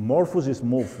 Morphosis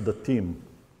moved the team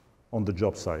on the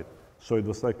job site. So it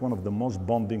was like one of the most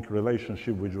bonding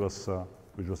relationship which was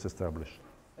established.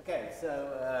 Okay, so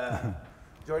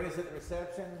join us at the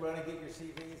reception. Run and get your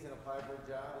CVs and apply for a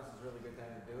job. This is a really good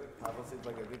time to do it. Pavel seems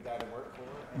like a good guy to work for.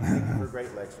 And thank you for a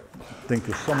great lecture. Thank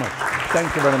you so much.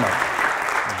 Thank you very much.